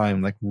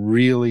time, like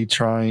really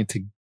trying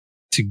to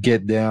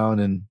get down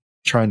and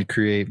trying to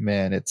create,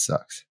 man, it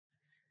sucks.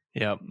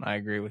 Yep, I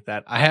agree with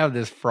that. I have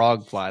this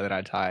frog fly that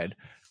I tied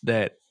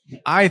that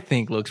I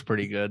think looks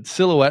pretty good.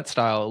 Silhouette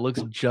style, it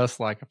looks just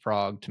like a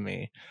frog to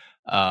me.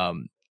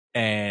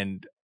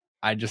 And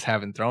I just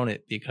haven't thrown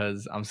it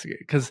because I'm scared.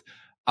 Because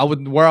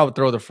where I would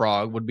throw the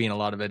frog would be in a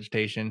lot of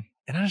vegetation,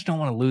 and I just don't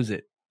want to lose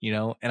it,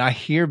 And I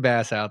hear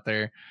bass out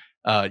there,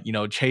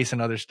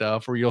 chasing other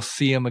stuff, or you'll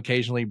see them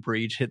occasionally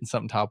breach, hitting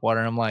something top water.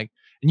 And I'm like,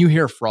 and you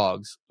hear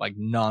frogs like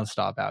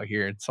nonstop out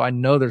here. And so I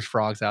know there's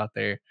frogs out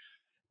there.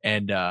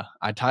 And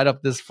I tied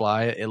up this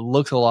fly. It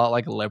looks a lot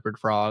like a leopard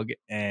frog.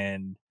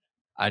 And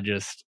I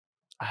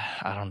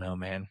don't know,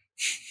 man.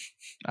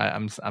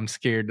 I'm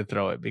scared to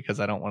throw it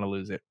because I don't want to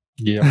lose it.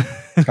 Yeah.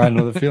 I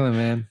know the feeling,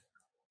 man.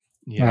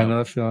 Yeah. I know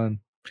the feeling.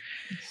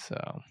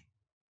 So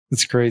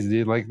it's crazy,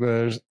 dude. Like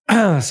there's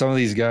some of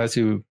these guys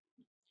who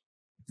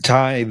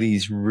tie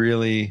these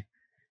really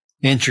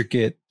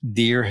intricate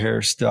deer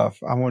hair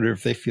stuff. I wonder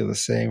if they feel the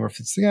same, or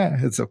if it's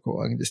so cool,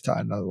 I can just tie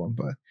another one.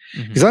 But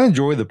because I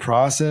enjoy the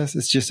process,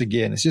 it's just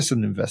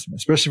an investment,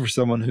 especially for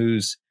someone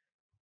who's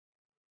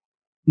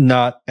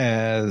not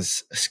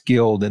as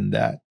skilled in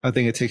that. I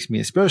think it takes me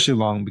especially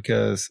long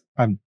because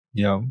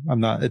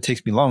it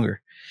takes me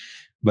longer.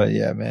 But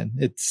yeah, man,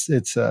 it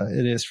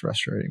is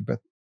frustrating, but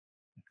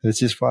it's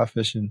just fly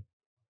fishing.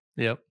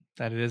 Yep,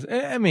 that it is.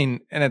 I mean,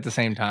 and at the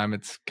same time,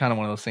 it's kind of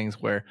one of those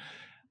things where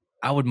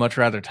I would much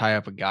rather tie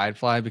up a guide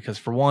fly because,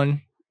 for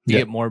one, you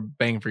get more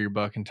bang for your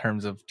buck in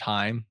terms of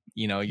time.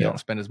 You don't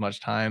spend as much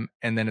time,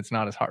 and then it's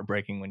not as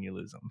heartbreaking when you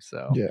lose them.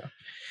 So,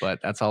 but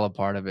that's all a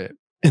part of it.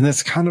 And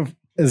that's kind of,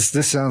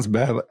 this sounds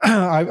bad.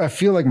 I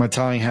feel like my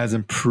tying has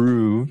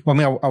improved. Well, I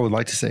mean, I would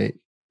like to say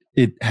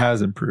it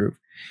has improved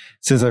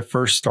since I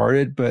first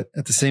started, but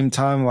at the same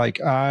time, like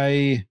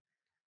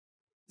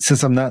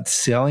since I'm not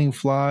selling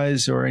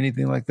flies or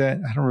anything like that,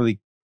 I don't really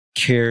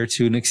care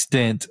to an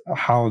extent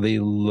how they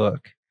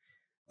look.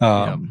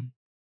 I'd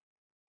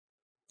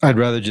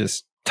rather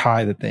just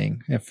tie the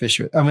thing and fish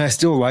it. I mean, I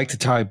still like to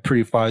tie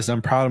pretty flies.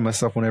 I'm proud of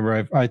myself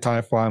whenever I tie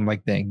a fly. I'm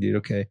like, dang, dude,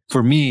 okay.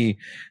 For me,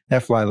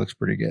 that fly looks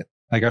pretty good.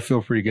 Like, I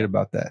feel pretty good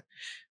about that.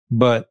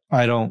 But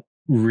I don't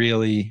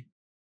really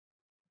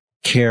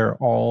care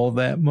all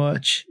that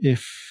much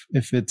if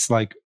it's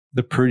like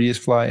the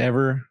prettiest fly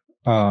ever.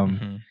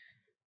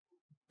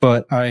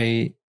 But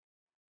I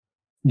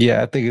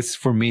think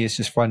for me, it's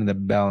just finding the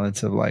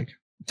balance of like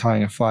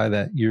tying a fly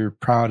that you're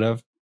proud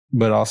of,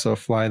 but also a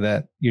fly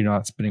that you're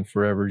not spending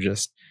forever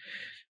just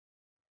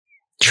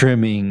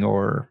trimming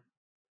or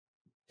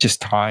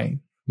just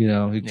tying,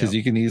 because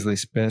you can easily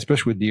spend,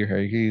 especially with deer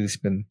hair, you can easily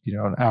spend,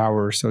 an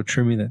hour or so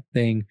trimming that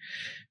thing.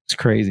 It's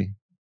crazy.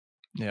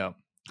 Yeah.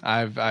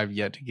 I've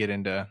yet to get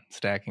into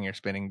stacking or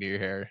spinning deer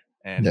hair,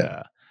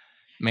 and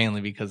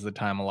mainly because of the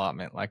time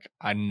allotment. Like,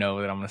 I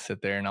know that I'm going to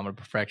sit there and I'm a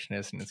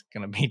perfectionist and it's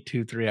going to be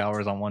 2-3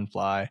 hours on one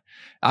fly.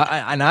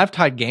 And I've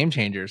tied game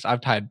changers.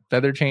 I've tied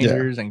feather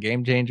changers and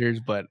game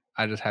changers, but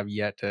I just have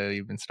yet to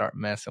even start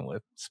messing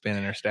with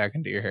spinning or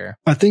stacking deer hair.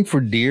 I think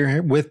for deer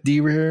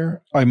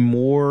hair,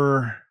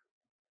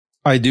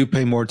 I do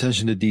pay more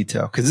attention to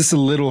detail, because it's the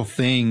little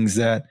things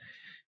that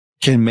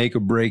can make or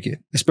break it,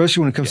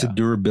 especially when it comes to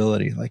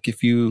durability. Like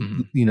if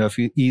you, if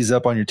you ease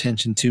up on your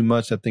tension too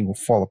much, that thing will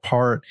fall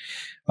apart.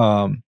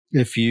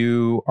 If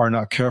you are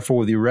not careful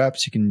with your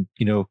reps, you can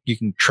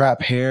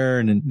trap hair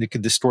and it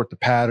could distort the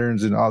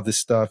patterns and all this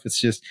stuff. It's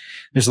just,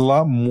 there's a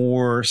lot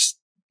more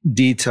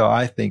detail,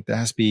 I think, that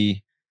has to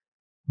be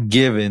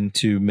given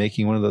to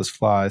making one of those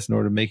flies in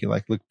order to make it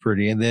look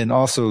pretty. And then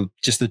also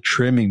just the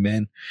trimming,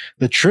 man.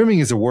 The trimming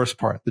is the worst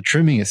part. The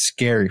trimming is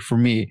scary for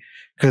me,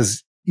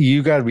 because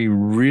you got to be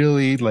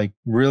really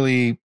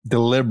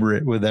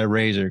deliberate with that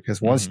razor,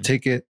 because once you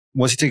take it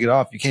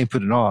off, you can't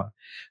put it on.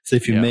 So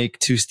if you make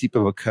too steep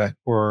of a cut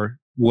or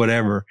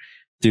whatever,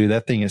 dude,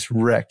 that thing is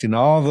wrecked. And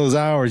all those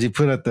hours you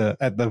put at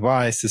the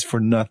vise is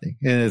for nothing.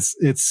 And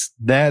it's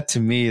that,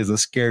 to me, is the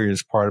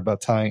scariest part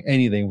about tying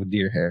anything with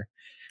deer hair.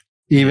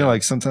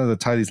 Even sometimes I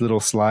tie these little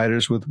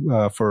sliders with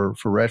for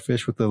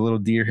redfish with the little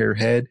deer hair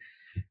head.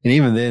 And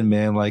even then,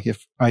 man,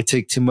 if I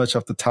take too much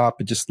off the top,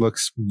 it just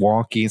looks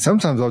wonky. And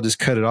sometimes I'll just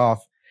cut it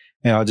off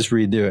and I'll just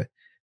redo it.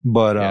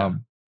 But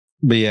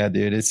yeah,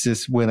 dude, it's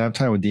just when I'm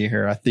tying with deer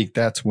hair, I think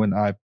that's when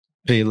I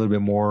pay a little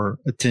bit more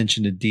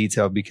attention to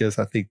detail, because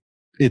I think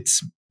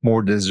it's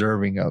more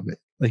deserving of it.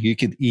 Like, you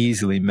could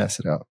easily mess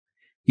it up.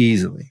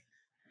 Easily.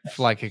 I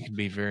feel like it could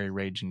be very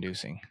rage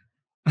inducing.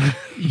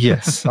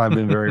 Yes, I've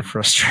been very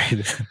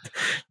frustrated.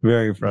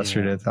 Very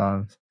frustrated at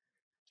times.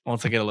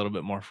 Once I get a little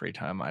bit more free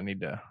time,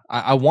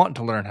 I want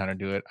to learn how to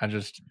do it.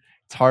 It's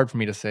hard for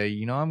me to say,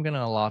 I'm going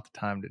to allot the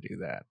time to do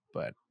that,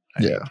 but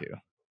I need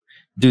to.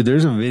 Dude,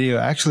 there's a video.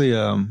 Actually,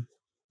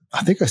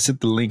 I think I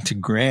sent the link to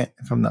Grant,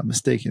 if I'm not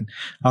mistaken.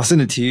 I'll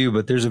send it to you,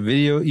 but there's a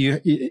video.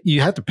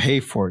 You have to pay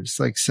for it. It's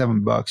like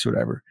 $7 or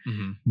whatever,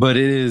 but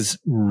it is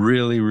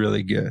really,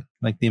 really good.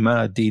 Like, the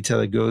amount of detail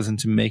that goes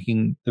into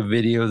making the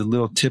video, the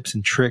little tips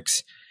and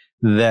tricks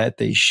that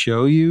they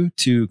show you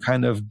to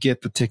kind of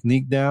get the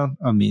technique down.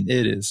 I mean,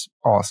 it is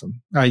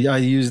awesome. I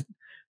used,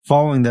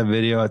 following that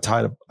video, I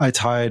tied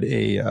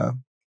a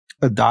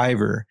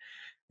diver,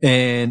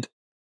 and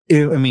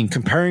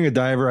comparing a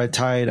diver I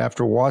tied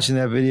after watching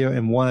that video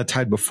and one I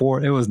tied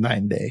before, it was night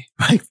and day.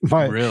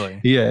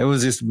 Really? Yeah, it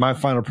was just, my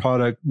final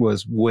product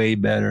was way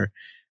better.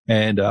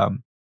 And,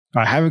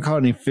 I haven't caught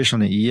any fish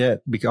on it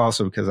yet, because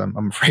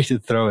I'm afraid to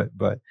throw it,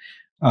 but,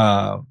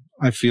 I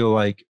feel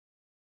like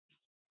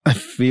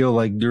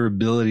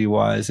durability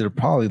wise, it'll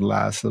probably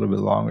last a little bit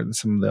longer than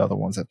some of the other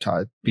ones I've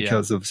tied,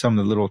 because of some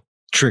of the little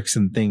tricks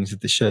and things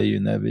that they show you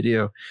in that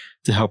video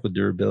to help with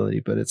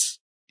durability. But it's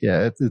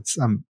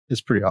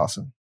pretty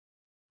awesome.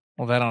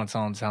 Well, that on its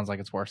own sounds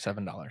like it's worth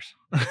 $7.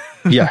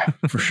 Yeah,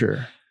 for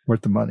sure. Worth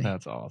the money.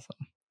 That's awesome.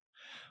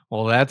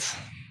 Well, that's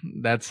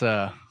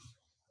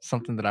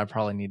something that I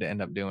probably need to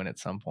end up doing at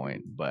some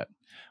point, but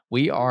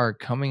we are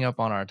coming up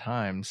on our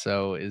time.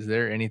 So is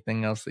there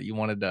anything else that you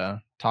wanted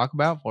to talk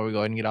about before we go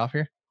ahead and get off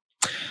here?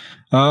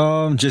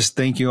 Just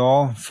thank you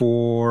all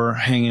for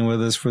hanging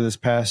with us for this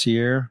past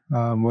year.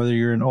 Whether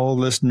you're an old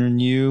listener or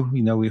new,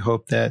 we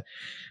hope that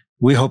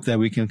we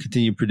can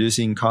continue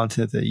producing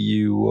content that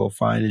you will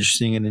find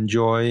interesting and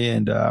enjoy.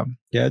 And,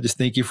 just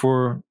thank you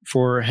for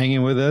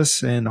hanging with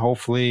us. And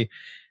hopefully,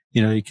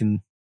 you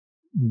can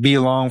be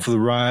along for the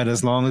ride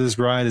as long as this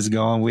ride is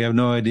going. We have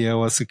no idea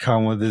what's to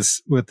come with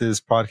this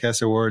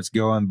podcast or where it's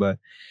going, but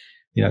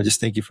just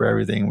thank you for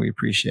everything. We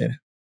appreciate it.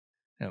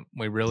 Yeah,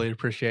 we really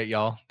appreciate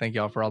y'all. Thank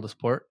y'all for all the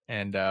support,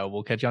 and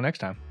we'll catch y'all next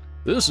time.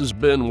 This has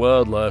been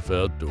Wildlife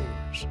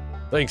Outdoors.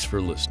 Thanks for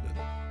listening.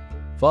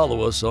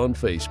 Follow us on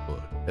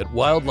Facebook at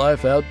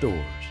Wildlife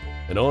Outdoors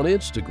and on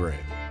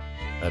Instagram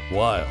at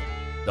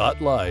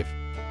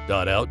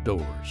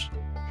wild.life.outdoors.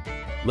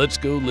 Let's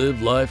go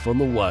live life on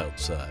the wild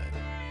side.